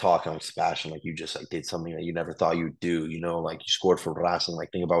I like talk, I'm like, Sebastian, like you just like did something that you never thought you'd do, like you scored for Racing.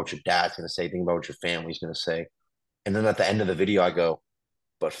 Like think about what your dad's gonna say, think about what your family's gonna say. And then at the end of the video, I go,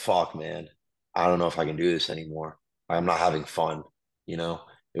 but fuck, man, I don't know if I can do this anymore. I'm not having fun, you know?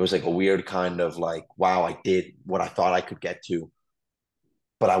 It was like a weird kind of like, wow, I did what I thought I could get to,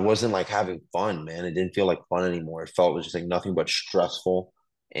 but I wasn't like having fun, man. It didn't feel like fun anymore. It felt just like nothing but stressful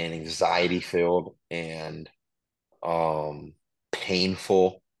and anxiety filled and um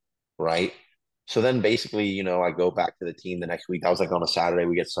painful, right? So then basically, I go back to the team the next week. I was like on a Saturday,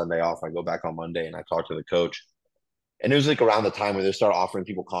 we get Sunday off. I go back on Monday and I talk to the coach. And it was like around the time where they start offering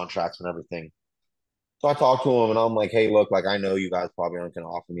people contracts and everything. So I talked to him and I'm like, hey, look, like I know you guys probably aren't gonna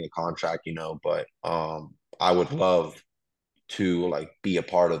offer me a contract, but I would love to like be a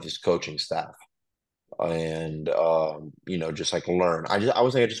part of this coaching staff and just like learn. I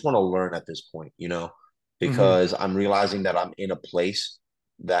was like, I just want to learn at this point, Hmm. because I'm realizing that I'm in a place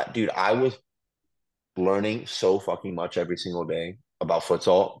that, dude, I was learning so fucking much every single day about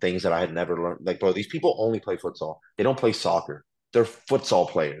futsal, things that I had never learned. Like, bro, these people only play futsal. They don't play soccer. They're futsal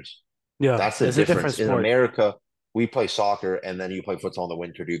players. Yeah. That's the It's a different difference. In sport. America, we play soccer and then you play futsal in the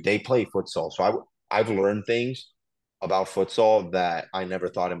winter, dude. They play futsal. So I've learned things about futsal that I never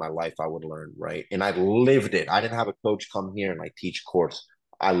thought in my life I would learn, right? And I lived it. I didn't have a coach come here and like teach course.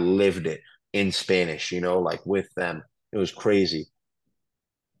 I lived it in Spanish, like with them. It was crazy.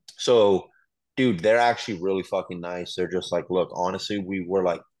 So, dude, they're actually really fucking nice. They're just like, look, honestly, we were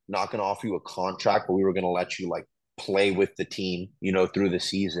like not gonna offer you a contract, but we were gonna let you like play with the team, through the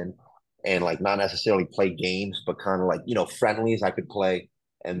season and like not necessarily play games, but kind of like, friendlies I could play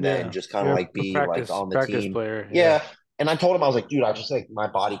and then Yeah, just kind of you're like a be like practice on the practice team. player. Yeah. Yeah. And I told him, I was like, dude, I just like my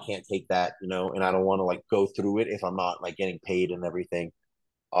body can't take that, and I don't want to like go through it if I'm not like getting paid and everything.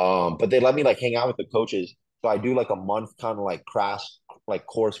 But they let me like hang out with the coaches. So I do like a month kind of like crash like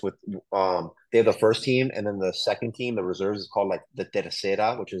course with they have the first team and then the second team, the reserves is called like the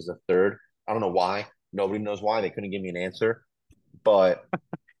tercera, which is the third. I don't know why. Nobody knows why. They couldn't give me an answer. But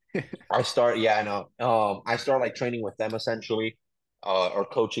yeah, I know. I start like training with them essentially, or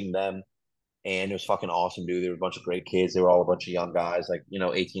coaching them. And it was fucking awesome, dude. There were a bunch of great kids. They were all a bunch of young guys, like,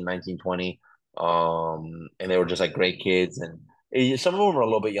 18, 19, 20. And they were just like great kids. And some of them were a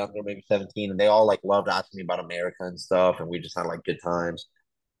little bit younger, maybe 17, and they all like loved asking me about America and stuff. And we just had like good times.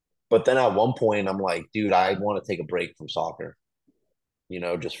 But then at one point, I'm like, dude, I want to take a break from soccer,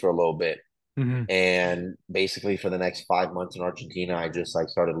 just for a little bit. Hmm. And basically, for the next 5 months in Argentina, I just like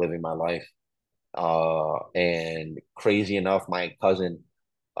started living my life. And crazy enough, my cousin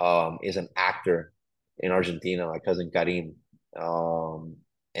is an actor in Argentina, my cousin Karim.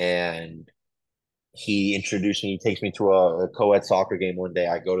 And he introduced me, he takes me to a co-ed soccer game one day.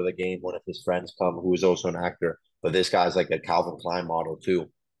 I go to the game, one of his friends come, who is also an actor, but this guy's like a Calvin Klein model too.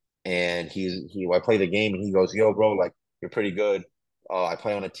 And I play the game and he goes, yo, bro, like you're pretty good. I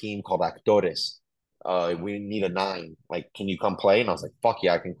play on a team called Actores. We need a 9. Like, can you come play? And I was like, fuck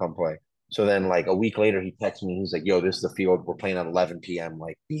yeah, I can come play. So then like a week later, he texts me. He's like, yo, this is the field. We're playing at 11 p.m.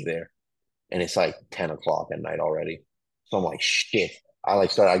 Like, be there. And it's like 10 o'clock at night already. So I'm like, shit. I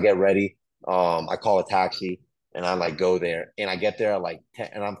get ready. I call a taxi and I like go there. And I get there at like 10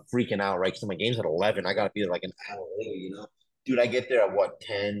 and I'm freaking out, right? Because my game's at 11. I gotta be there like an hour early. Dude, I get there at what,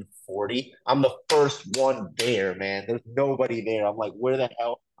 10:40? I'm the first one there, man. There's nobody there. I'm like, where the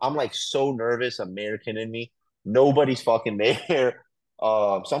hell? I'm like so nervous, American in me. Nobody's fucking there.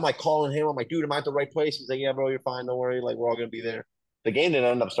 So I'm like calling him. I'm like, dude, am I at the right place? He's like, yeah, bro, you're fine. Don't worry. Like, we're all gonna be there. The game didn't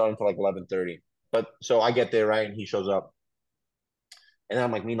end up starting until like 11:30. But so I get there, right? And he shows up. And then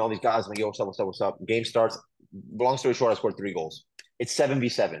I'm like meeting all these guys. I'm like, yo, what's up? What's up? What's up? Game starts. Long story short, I scored 3 goals. It's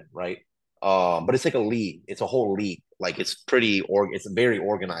 7v7, right? But it's like a league. It's a whole league. Like it's very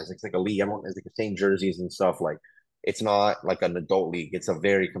organized. It's like a league. Everyone has like the same jerseys and stuff. Like it's not like an adult league. It's a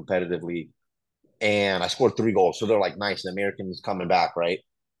very competitive league. And I scored 3 goals. So they're like, nice. The Americans coming back, right?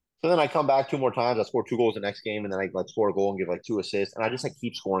 So then I come back 2 more times. I score 2 goals the next game, and then I like score a goal and give like 2 assists, and I just like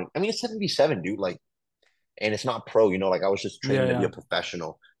keep scoring. I mean, it's 7v7, dude. Like, and it's not pro, Like I was just Yeah, training to be yeah. a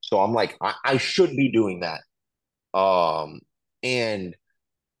professional. So I'm like, I should be doing that. And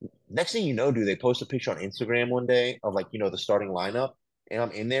next thing you know, dude, they post a picture on Instagram one day of like the starting lineup, and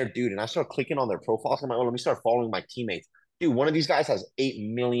I'm in there, dude, and I start clicking on their profiles. I'm like, oh, let me start following my teammates. Dude, one of these guys has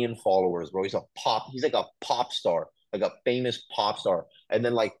 8 million followers, bro. He's like a pop star, like a famous pop star. And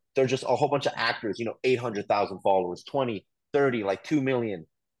then like they're just a whole bunch of actors, 800,000 followers, 20, 30, like 2 million.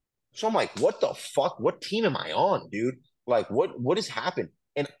 So I'm like, what the fuck? What team am I on, dude? Like, what has happened?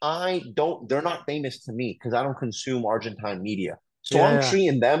 And they're not famous to me because I don't consume Argentine media. So Yeah, I'm yeah.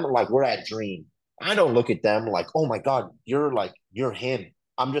 treating them like we're at Dream. I don't look at them like, oh my God, you're him.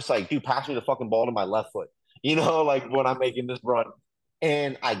 I'm just like, dude, pass me the fucking ball to my left foot, like when I'm making this run.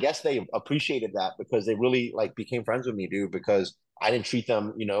 And I guess they appreciated that because they really like became friends with me, dude, because I didn't treat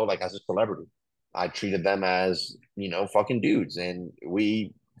them, like as a celebrity. I treated them as, fucking dudes. And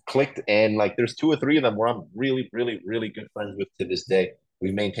we clicked, and like there's 2 or 3 of them where I'm really, really, really good friends with to this day.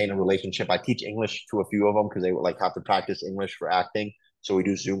 We maintain a relationship. I teach English to a few of them because they like have to practice English for acting. So we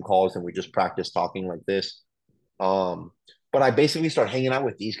do Zoom calls and we just practice talking like this. Um, but I basically start hanging out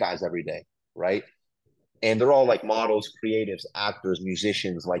with these guys every day, right? And they're all like models, creatives, actors,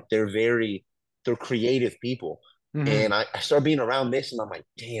 musicians. Like they're creative people. Hmm. And I start being around this, and I'm like,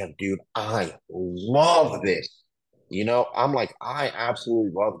 damn, dude, I love this. I'm like, I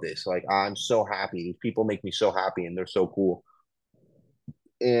absolutely love this. Like, I'm so happy. These people make me so happy, and they're so cool.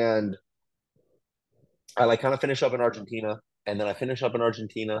 And I like kind of finish up in Argentina, and then I finish up in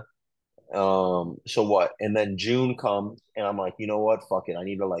Argentina. So what? And then June comes, and I'm like, you know what? Fuck it. I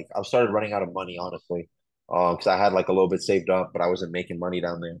need to like. I started running out of money, honestly, because I had like a little bit saved up, but I wasn't making money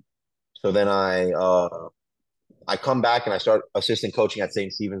down there. So then I come back and I start assistant coaching at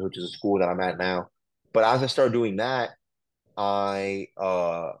St. Stephen's, which is a school that I'm at now. But as I start doing that,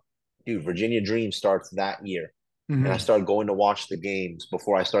 dude, Virginia Dream starts that year. And I Hmm. start going to watch the games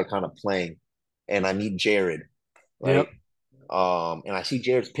before I start kind of playing. And I meet Jared, right? Yep. And I see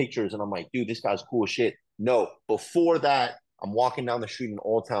Jared's pictures and I'm like, dude, this guy's cool as shit. No, before that, I'm walking down the street in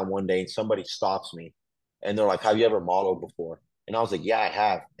Old Town one day and somebody stops me and they're like, have you ever modeled before? And I was like, yeah, I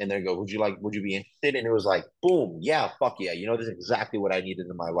have. And they go, would you be interested? And it was like, boom, yeah, fuck yeah. This is exactly what I needed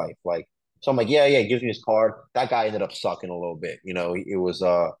in my life. Like, so I'm like, yeah, yeah, he gives me his card. That guy ended up sucking a little bit. It was,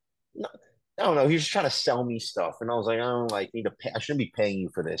 I don't know. He was just trying to sell me stuff. And I was like, I don't like need to pay. I shouldn't be paying you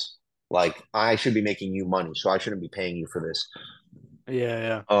for this. Like, I should be making you money. So I shouldn't be paying you for this.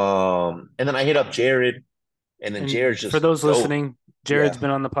 Yeah, yeah. And then I hit up Jared, and then And Jared's for just those dope. listening, Yeah, Jared's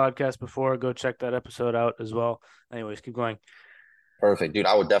been on the podcast before. Go check that episode out as well. Anyways, keep going. perfect, dude.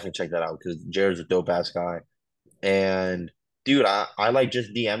 I would definitely check that out because Jared's a dope ass guy. And dude, I like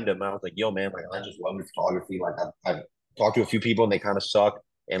just DM'd him. And I was like, yo, man, like I just love your photography. Like I've talked to a few people and they kind of suck.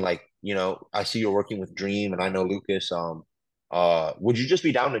 And like, I see you're working with Dream and I know Lucas. Would you just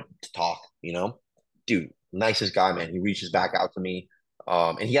be down to talk? Dude, nicest guy, man. He reaches back out to me.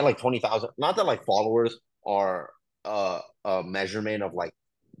 And he had like 20,000. Not that like followers are a measurement of like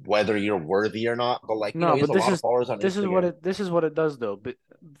whether you're worthy or not, but like, No, he has but a lot of followers on Instagram. this is what it does though. But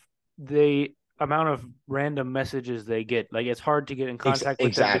the amount of random messages they get, like it's hard to get in contact with them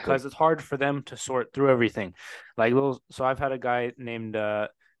Exactly. because it's hard for them to sort through everything. So I've had a guy named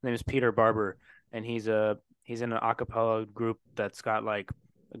his name is Peter Barber, and he's in an acapella group that's got like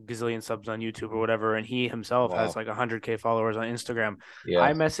a gazillion subs on YouTube or whatever, and he himself has Wow. like 100K followers on Instagram. Yeah.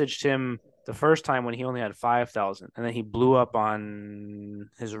 I messaged him the first time when he only had 5,000, and then he blew up on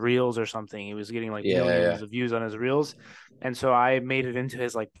his reels or something. He was getting like Yeah. Yeah. millions of views on his reels, and so I made it into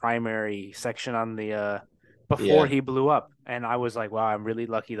his like primary section on the before Yeah. he blew up, and I was like, wow, I'm really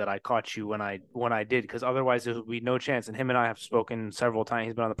lucky that I caught you when I did, because otherwise there would be no chance. And him and I have spoken several times.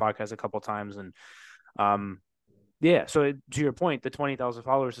 He's been on the podcast a couple times, and um yeah. So to your point, the 20,000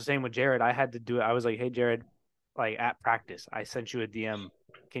 followers, the same with Jared. I had to do it. I was like, hey Jared, like at practice, I sent you a DM.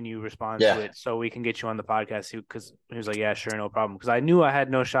 Can you respond to Yeah. it so we can get you on the podcast? Because he was like, yeah, sure, no problem. Because I knew I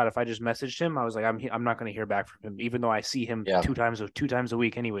had no shot if I just messaged him. I was like, I'm not going to hear back from him, even though I see him Yeah. two times a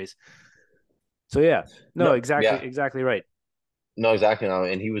week, anyways. So yeah, no, No, exactly, yeah. exactly right. No, exactly. No.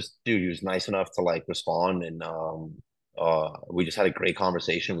 And he was nice enough to like respond and we just had a great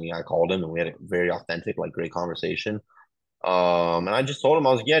conversation. I called him and we had a very authentic, like great conversation. And I just told him,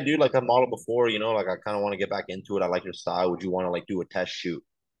 I was like, yeah, dude, like I've modeled before, like I kind of want to get back into it. I like your style. Would you want to like do a test shoot?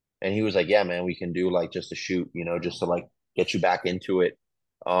 And he was like, yeah, man, we can do like just a shoot, just to like get you back into it.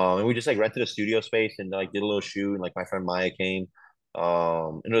 And we just like rented a studio space and like did a little shoot and like my friend Maya came.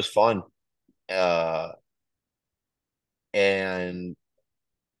 And it was fun. Uh and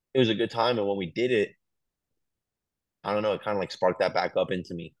it was a good time. And when we did it, I don't know, it kind of like sparked that back up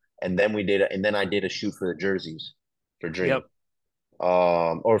into me. And then and then I did a shoot for the jerseys for Dream. Yep.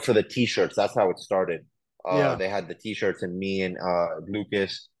 Or for the t-shirts. That's how it started. Yeah. They had the t-shirts and me and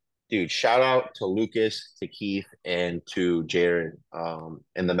Lucas. Dude, shout out to Lucas, to Keith, and to Jared,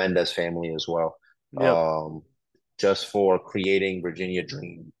 and the Mendez family as well. Yep. Just for creating Virginia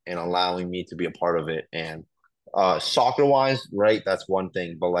Dream and allowing me to be a part of it. And soccer wise, right, that's one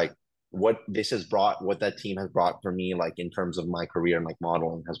thing. But like what that team has brought for me, like in terms of my career and like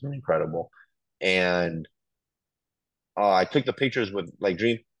modeling, has been incredible. And I took the pictures with like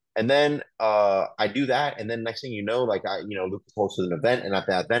Dream, and then I do that, and then next thing you know, like Lucas hosted an event, and at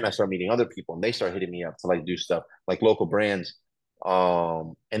that event, I start meeting other people, and they start hitting me up to like do stuff like local brands.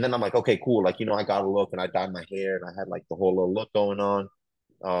 And then I'm like, okay, cool, like I got a look, and I dyed my hair, and I had like the whole little look going on.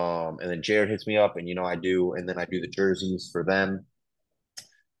 And then Jared hits me up, and I do, and then I do the jerseys for them.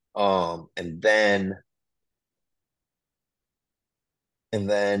 And then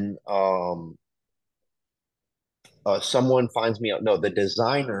someone finds me out. No, the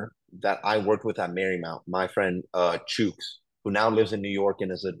designer that I worked with at Marymount, my friend Chooks, who now lives in New York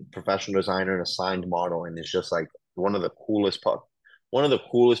and is a professional designer and a signed model, and is just like one of the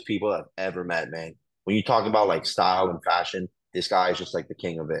coolest people I've ever met, man. When you talk about like style and fashion, this guy is just like the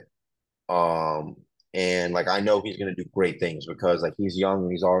king of it. Um, and like I know he's gonna do great things because like he's young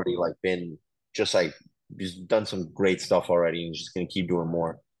and he's already like been just like he's done some great stuff already, and he's just gonna keep doing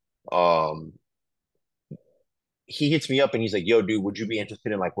more. Um, he hits me up and he's like, "Yo, dude, would you be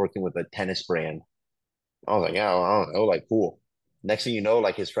interested in like working with a tennis brand?" I was like, "Yeah, I don't know, like cool." Next thing you know,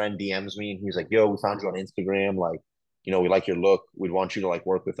 like his friend DMs me and he's like, "Yo, we found you on Instagram. Like, we like your look. We'd want you to like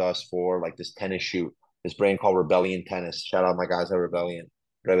work with us for like this tennis shoot. This brand called Rebellion Tennis. Shout out my guys at Rebellion.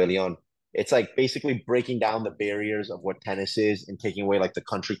 It's like basically breaking down the barriers of what tennis is and taking away like the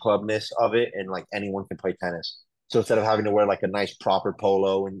country clubness of it, and like anyone can play tennis. So instead of having to wear like a nice proper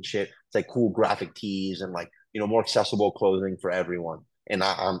polo and shit, it's like cool graphic tees and like more accessible clothing for everyone. And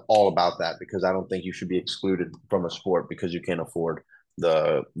I'm all about that because I don't think you should be excluded from a sport because you can't afford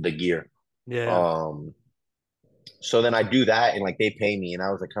the gear. Yeah. Um, So then I do that and like they pay me, and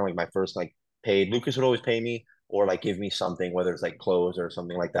I was like kind of like my first like paid. Lucas would always pay me or like give me something, whether it's like clothes or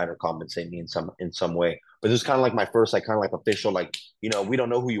something like that, or compensate me in some way. But this is kind of like my first like kind of like official like, we don't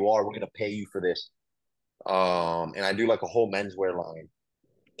know who you are, we're gonna pay you for this. And I do like a whole menswear line,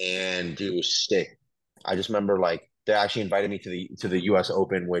 and dude, it was sick. I just remember like they actually invited me to the US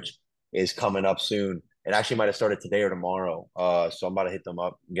Open, which is coming up soon. It actually might have started today or tomorrow. So I'm about to hit them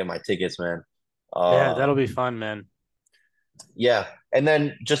up and get my tickets, man. Yeah, Uh, that'll be fun, man. yeah, and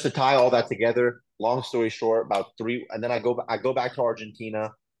then just to tie all that together, long story short, about three, and then I go back to Argentina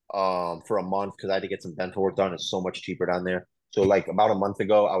for a month because I had to get some dental work done. It's so much cheaper down there. So like about a month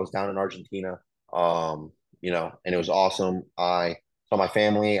ago, I was down in Argentina, and it was awesome. I saw my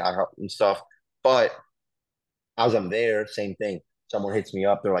family, I helped and stuff. But as I'm there, same thing. Someone hits me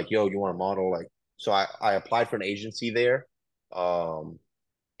up. They're like, "Yo, you want to model?" Like, so I applied for an agency there. Um,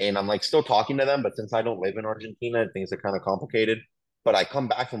 and I'm like still talking to them, but since I don't live in Argentina, things are kind of complicated. But I come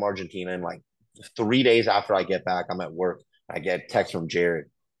back from Argentina, and like 3 days after I get back, I'm at work. I get a text from Jared.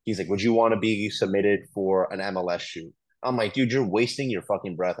 He's like, "Would you want to be submitted for an MLS shoot?" I'm like, "Dude, you're wasting your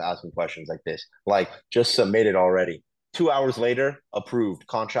fucking breath asking questions like this. Like, just submit it already." 2 hours later, approved.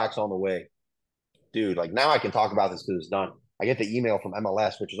 Contracts on the way. Dude, like now I can talk about this because it's done. I get the email from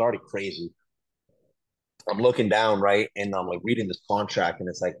MLS, which is already crazy. I'm looking down, right, and I'm like reading this contract, and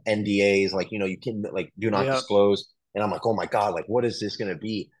it's like NDAs, like you can like do not Yeah. disclose, and I'm like, oh my god, like what is this gonna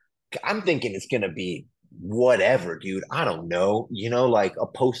be? I'm thinking it's gonna be whatever, dude. I don't know, like a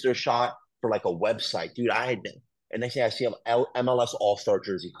poster shot for like a website, dude. And they say I see an MLS All Star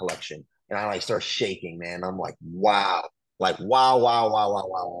jersey collection, and I like start shaking, man. I'm like wow, wow, wow, wow, wow, wow,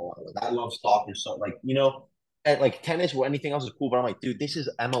 wow. Like, I love soccer, so like and like tennis or anything else is cool, but I'm like, dude, this is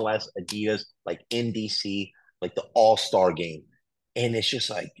MLS, Adidas, like in DC, like the All-Star game. And it's just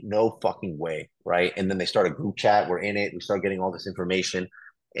like, no fucking way, right? And then they start a group chat. We're in it. We start getting all this information.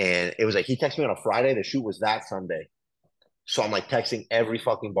 And it was like, he texted me on a Friday. The shoot was that Sunday. So I'm like texting every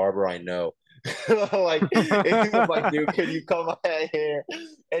fucking barber I know. Like, I'm like, dude, can you come here?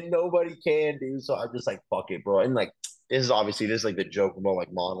 And nobody can, dude. So I'm just like, fuck it, bro. And like, this is like the joke about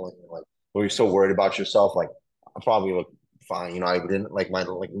like modeling, like, where you're so worried about yourself. Like, I probably look fine, I didn't like my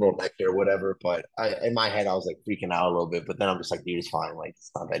like little neck there or whatever. But in my head, I was like freaking out a little bit. But then I'm just like, dude, it's fine. Like,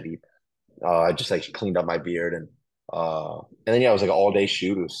 it's not that deep. I just like cleaned up my beard and then yeah, it was like an all day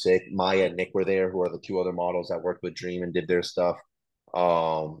shoot. It was sick. Maya and Nick were there, who are the two other models that worked with Dream and did their stuff.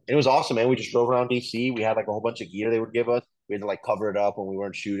 It was awesome, man. We just drove around DC. We had like a whole bunch of gear they would give us. We had to like cover it up when we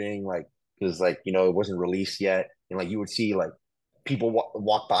weren't shooting, like because like it wasn't released yet, and like you would see like people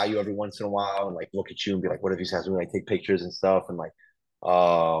walk by you every once in a while and like look at you and be like, "What if these guys?" We like take pictures and stuff, and like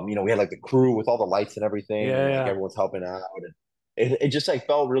we had like the crew with all the lights and everything, and like Yeah. everyone's helping out, and it just like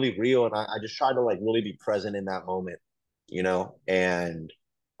felt really real, and I just tried to like really be present in that moment, and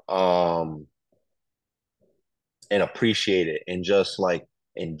um and appreciate it and just like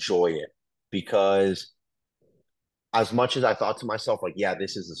enjoy it because as much as I thought to myself, like, yeah,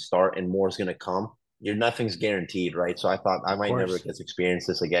 this is the start and more is going to come, nothing's guaranteed, right? So I thought I Of might never course. get to experience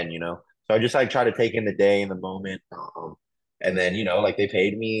this again. So I just like try to take in the day and the moment. And then, like they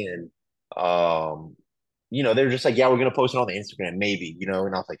paid me and, they were just like, yeah, we're going to post it on the Instagram, maybe, and I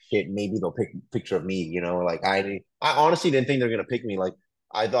was like, shit, maybe they'll pick a picture of me, like I honestly didn't think they're going to pick me. Like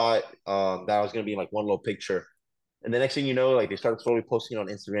I thought that I was going to be in like one little picture. And the next thing you know, like they started slowly posting it on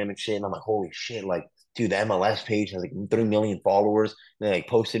Instagram and shit. And I'm like, holy shit, like, dude, the MLS page has like 3 million followers. And they like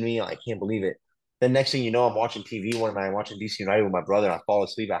posted me. I can't believe it. Then next thing you know, I'm watching TV one night, I'm watching DC United with my brother, and I fall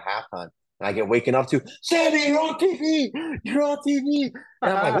asleep at halftime. And I get waken up to, Sammy, you're on TV. You're on TV.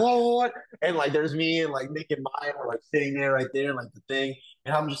 And I'm like, whoa, what? And like there's me and like Nick and Maya are like sitting there right there, like the thing.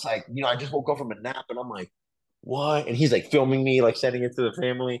 And I'm just like, I just woke up from a nap and I'm like, what? And he's like filming me, like sending it to the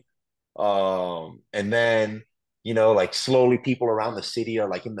family. And then like slowly people around the city are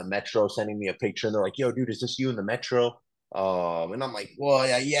like in the metro sending me a picture and they're like, yo, dude, is this you in the metro? And I'm like, well,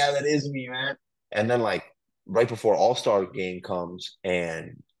 yeah, that is me, man. And then like right before All-Star game comes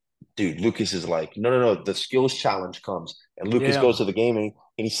and dude, Lucas is like, no, the skills challenge comes. And Lucas Yeah. goes to the game and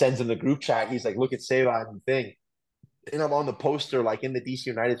he sends in the group chat. He's like, look at Seva and thing. And I'm on the poster, like in the DC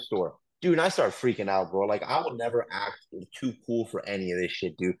United store. Dude, and I start freaking out, bro. Like, I would never act too cool for any of this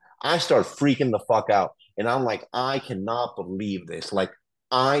shit, dude. I start freaking the fuck out. And I'm like, I cannot believe this. Like,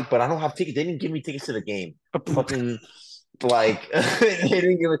 but I don't have tickets. They didn't give me tickets to the game. Fucking, like, they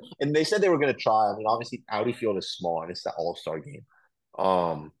didn't give it. And they said they were going to try. I mean, obviously, Audi Field is small and it's the All Star game.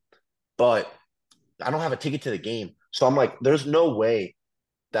 Um, but I don't have a ticket to the game. So I'm like, there's no way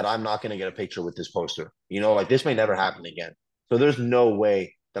that I'm not going to get a picture with this poster. Like this may never happen again. So there's no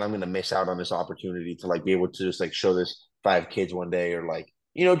way. then I'm gonna miss out on this opportunity to like be able to just like show this 5 kids one day, or like,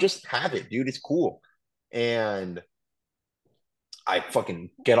 you know, just have it, dude. It's cool. And I fucking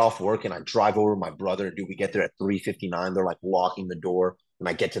get off work and I drive over to my brother. Dude, we get there at 3:59. They're like locking the door. And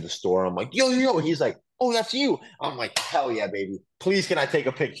I get to the store. I'm like, yo, yo, yo. He's like, oh, that's you. I'm like, hell yeah, baby. Please, can I take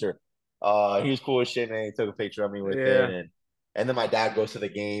a picture? He was cool as shit, man. He took a picture of me with it. Yeah. And then my dad goes to the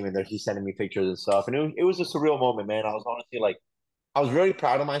game and he's sending me pictures and stuff. And it was a surreal moment, man. I was honestly like, I was very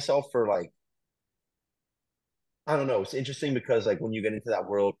proud of myself for like, I don't know. It's interesting because like when you get into that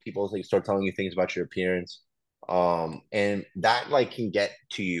world, people like start telling you things about your appearance. And that like can get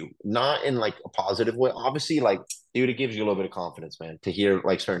to you, not in like a positive way. Obviously, like, dude, it gives you a little bit of confidence, man, to hear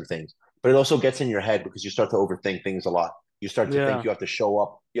like certain things. But it also gets in your head because you start to overthink things a lot. You start to think Yeah. you have to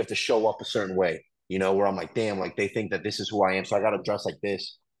show up a certain way, you know, where I'm like, damn, like they think that this is who I am. So I gotta dress like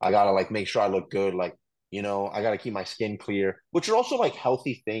this. I gotta like make sure I look good. Like, you know, I gotta keep my skin clear, which are also like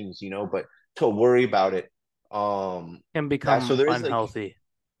healthy things, you know, but to worry about it Can that so become there is like unhealthy.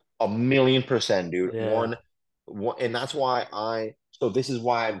 1,000,000%, dude. Yeah. One, and that's why so this is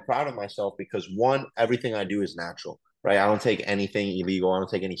why I'm proud of myself, because one, everything I do is natural, right? I don't take anything illegal. I don't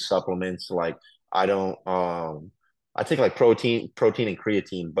take any supplements. Like, I don't, I take like protein and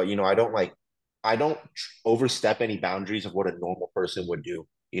creatine, but you know, I don't overstep any boundaries of what a normal person would do,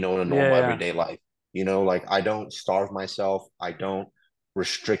 you know, in a Yeah. normal Yeah. everyday life. You know, like I don't starve myself. I don't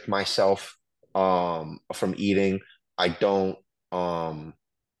restrict myself from eating. I don't um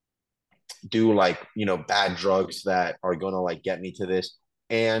do like, you know, bad drugs that are gonna like get me to this.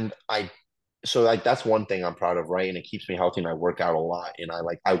 And so like that's one thing I'm proud of, right? And it keeps me healthy and I work out a lot. And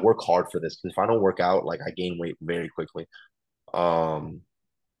I work hard for this, because if I don't work out, like I gain weight very quickly. Um,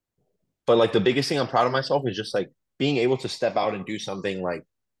 but like the biggest thing I'm proud of myself is just like being able to step out and do something like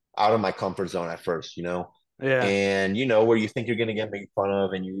out of my comfort zone at first, you know? Yeah. And you know, where you think you're gonna get made fun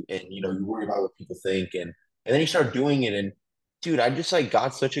of, and you know, you worry about what people think, and then you start doing it, and dude, I just like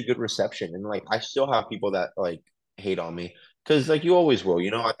got such a good reception. And like I still have people that like hate on me, because like you always will, you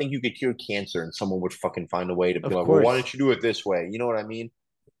know. I think you could cure cancer and someone would fucking find a way to be Of like, well, why course. don't you do it this way? You know what I mean?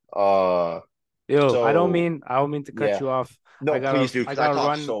 Uh Yo, so I don't mean to cut yeah. you off. No, please do, I because I gotta talk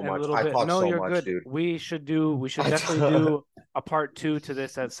run so in a much. little I bit. talk No, so you're much, good. dude. We should I definitely t- do a part two to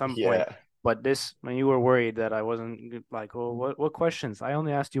this at some point. yeah. But this, when you were worried that I wasn't like, well, what questions? I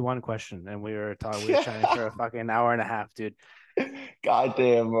only asked you one question, and we were chatting for a fucking hour and a half, dude. God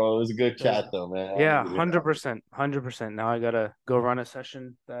damn, bro. It was a good It was, chat though, man. I yeah, needed it. 100%, 100%. Now I gotta go run a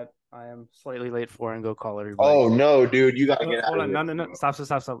session that I am slightly late for and go call everybody. Oh no, dude, you gotta Oh, get out hold of on, here, no, no, no, bro. stop, stop,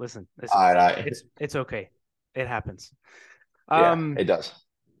 stop, stop. Listen, listen. All right. It's okay. It happens. Yeah, Um, it does.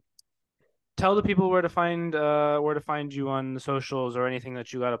 Tell the people where to find you on the socials or anything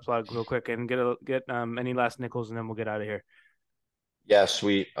that you got to plug real quick, and get any last nickels, and then we'll get out of here. Yeah,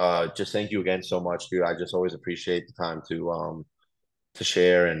 sweet. Just thank you again so much, dude. I just always appreciate the time to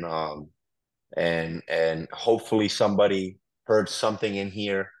share, and hopefully somebody heard something in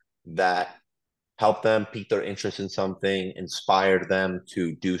here that helped them, piqued their interest in something, inspired them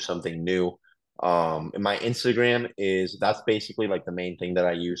to do something new. And my Instagram is that's basically like the main thing that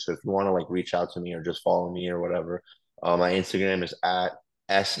I use. So if you want to like reach out to me or just follow me or whatever, my Instagram is at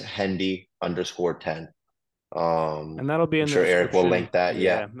shendy_10. And that'll be I'm in the sure Eric will description. link that.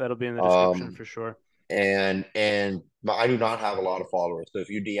 Yeah. Yeah, that'll be in the description Um, for sure. and I do not have a lot of followers. So if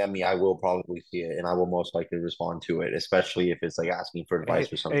you DM me, I will probably see it and I will most likely respond to it, especially if it's like asking for advice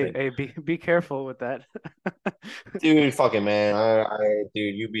Hey, or hey, something. hey, be careful with that. Dude, fucking man,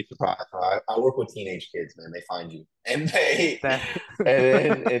 dude, you'd be surprised. I work with teenage kids, man. They find you, and That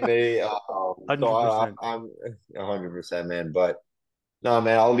they, so 100%. I'm 100%, man. But no,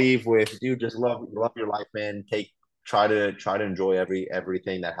 man, I'll leave with, dude. Just love your life, man. Try to enjoy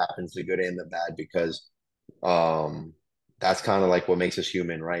everything that happens, the good and the bad, because um, that's kind of like what makes us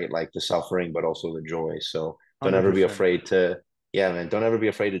human, right? Like the suffering, but also the joy. So don't ever be 100%. afraid to, yeah, man. Don't ever be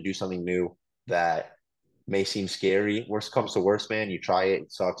afraid to do something new that may seem scary. Worst comes to worst, man. You try it,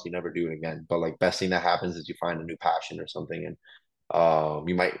 it sucks, you never do it again. But like best thing that happens is you find a new passion or something, and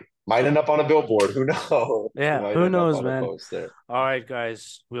you might end up on a billboard. Who knows? You Yeah, might who end up knows, on a man. poster. All right,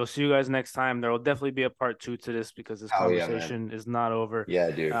 guys. We'll see you guys next time. There will definitely be a part two to this because this Hell yeah, man. conversation is not over.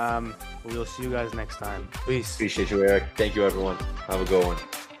 Yeah, dude. We'll see you guys next time. Peace. Appreciate you, Eric. Thank you, everyone. Have a good one.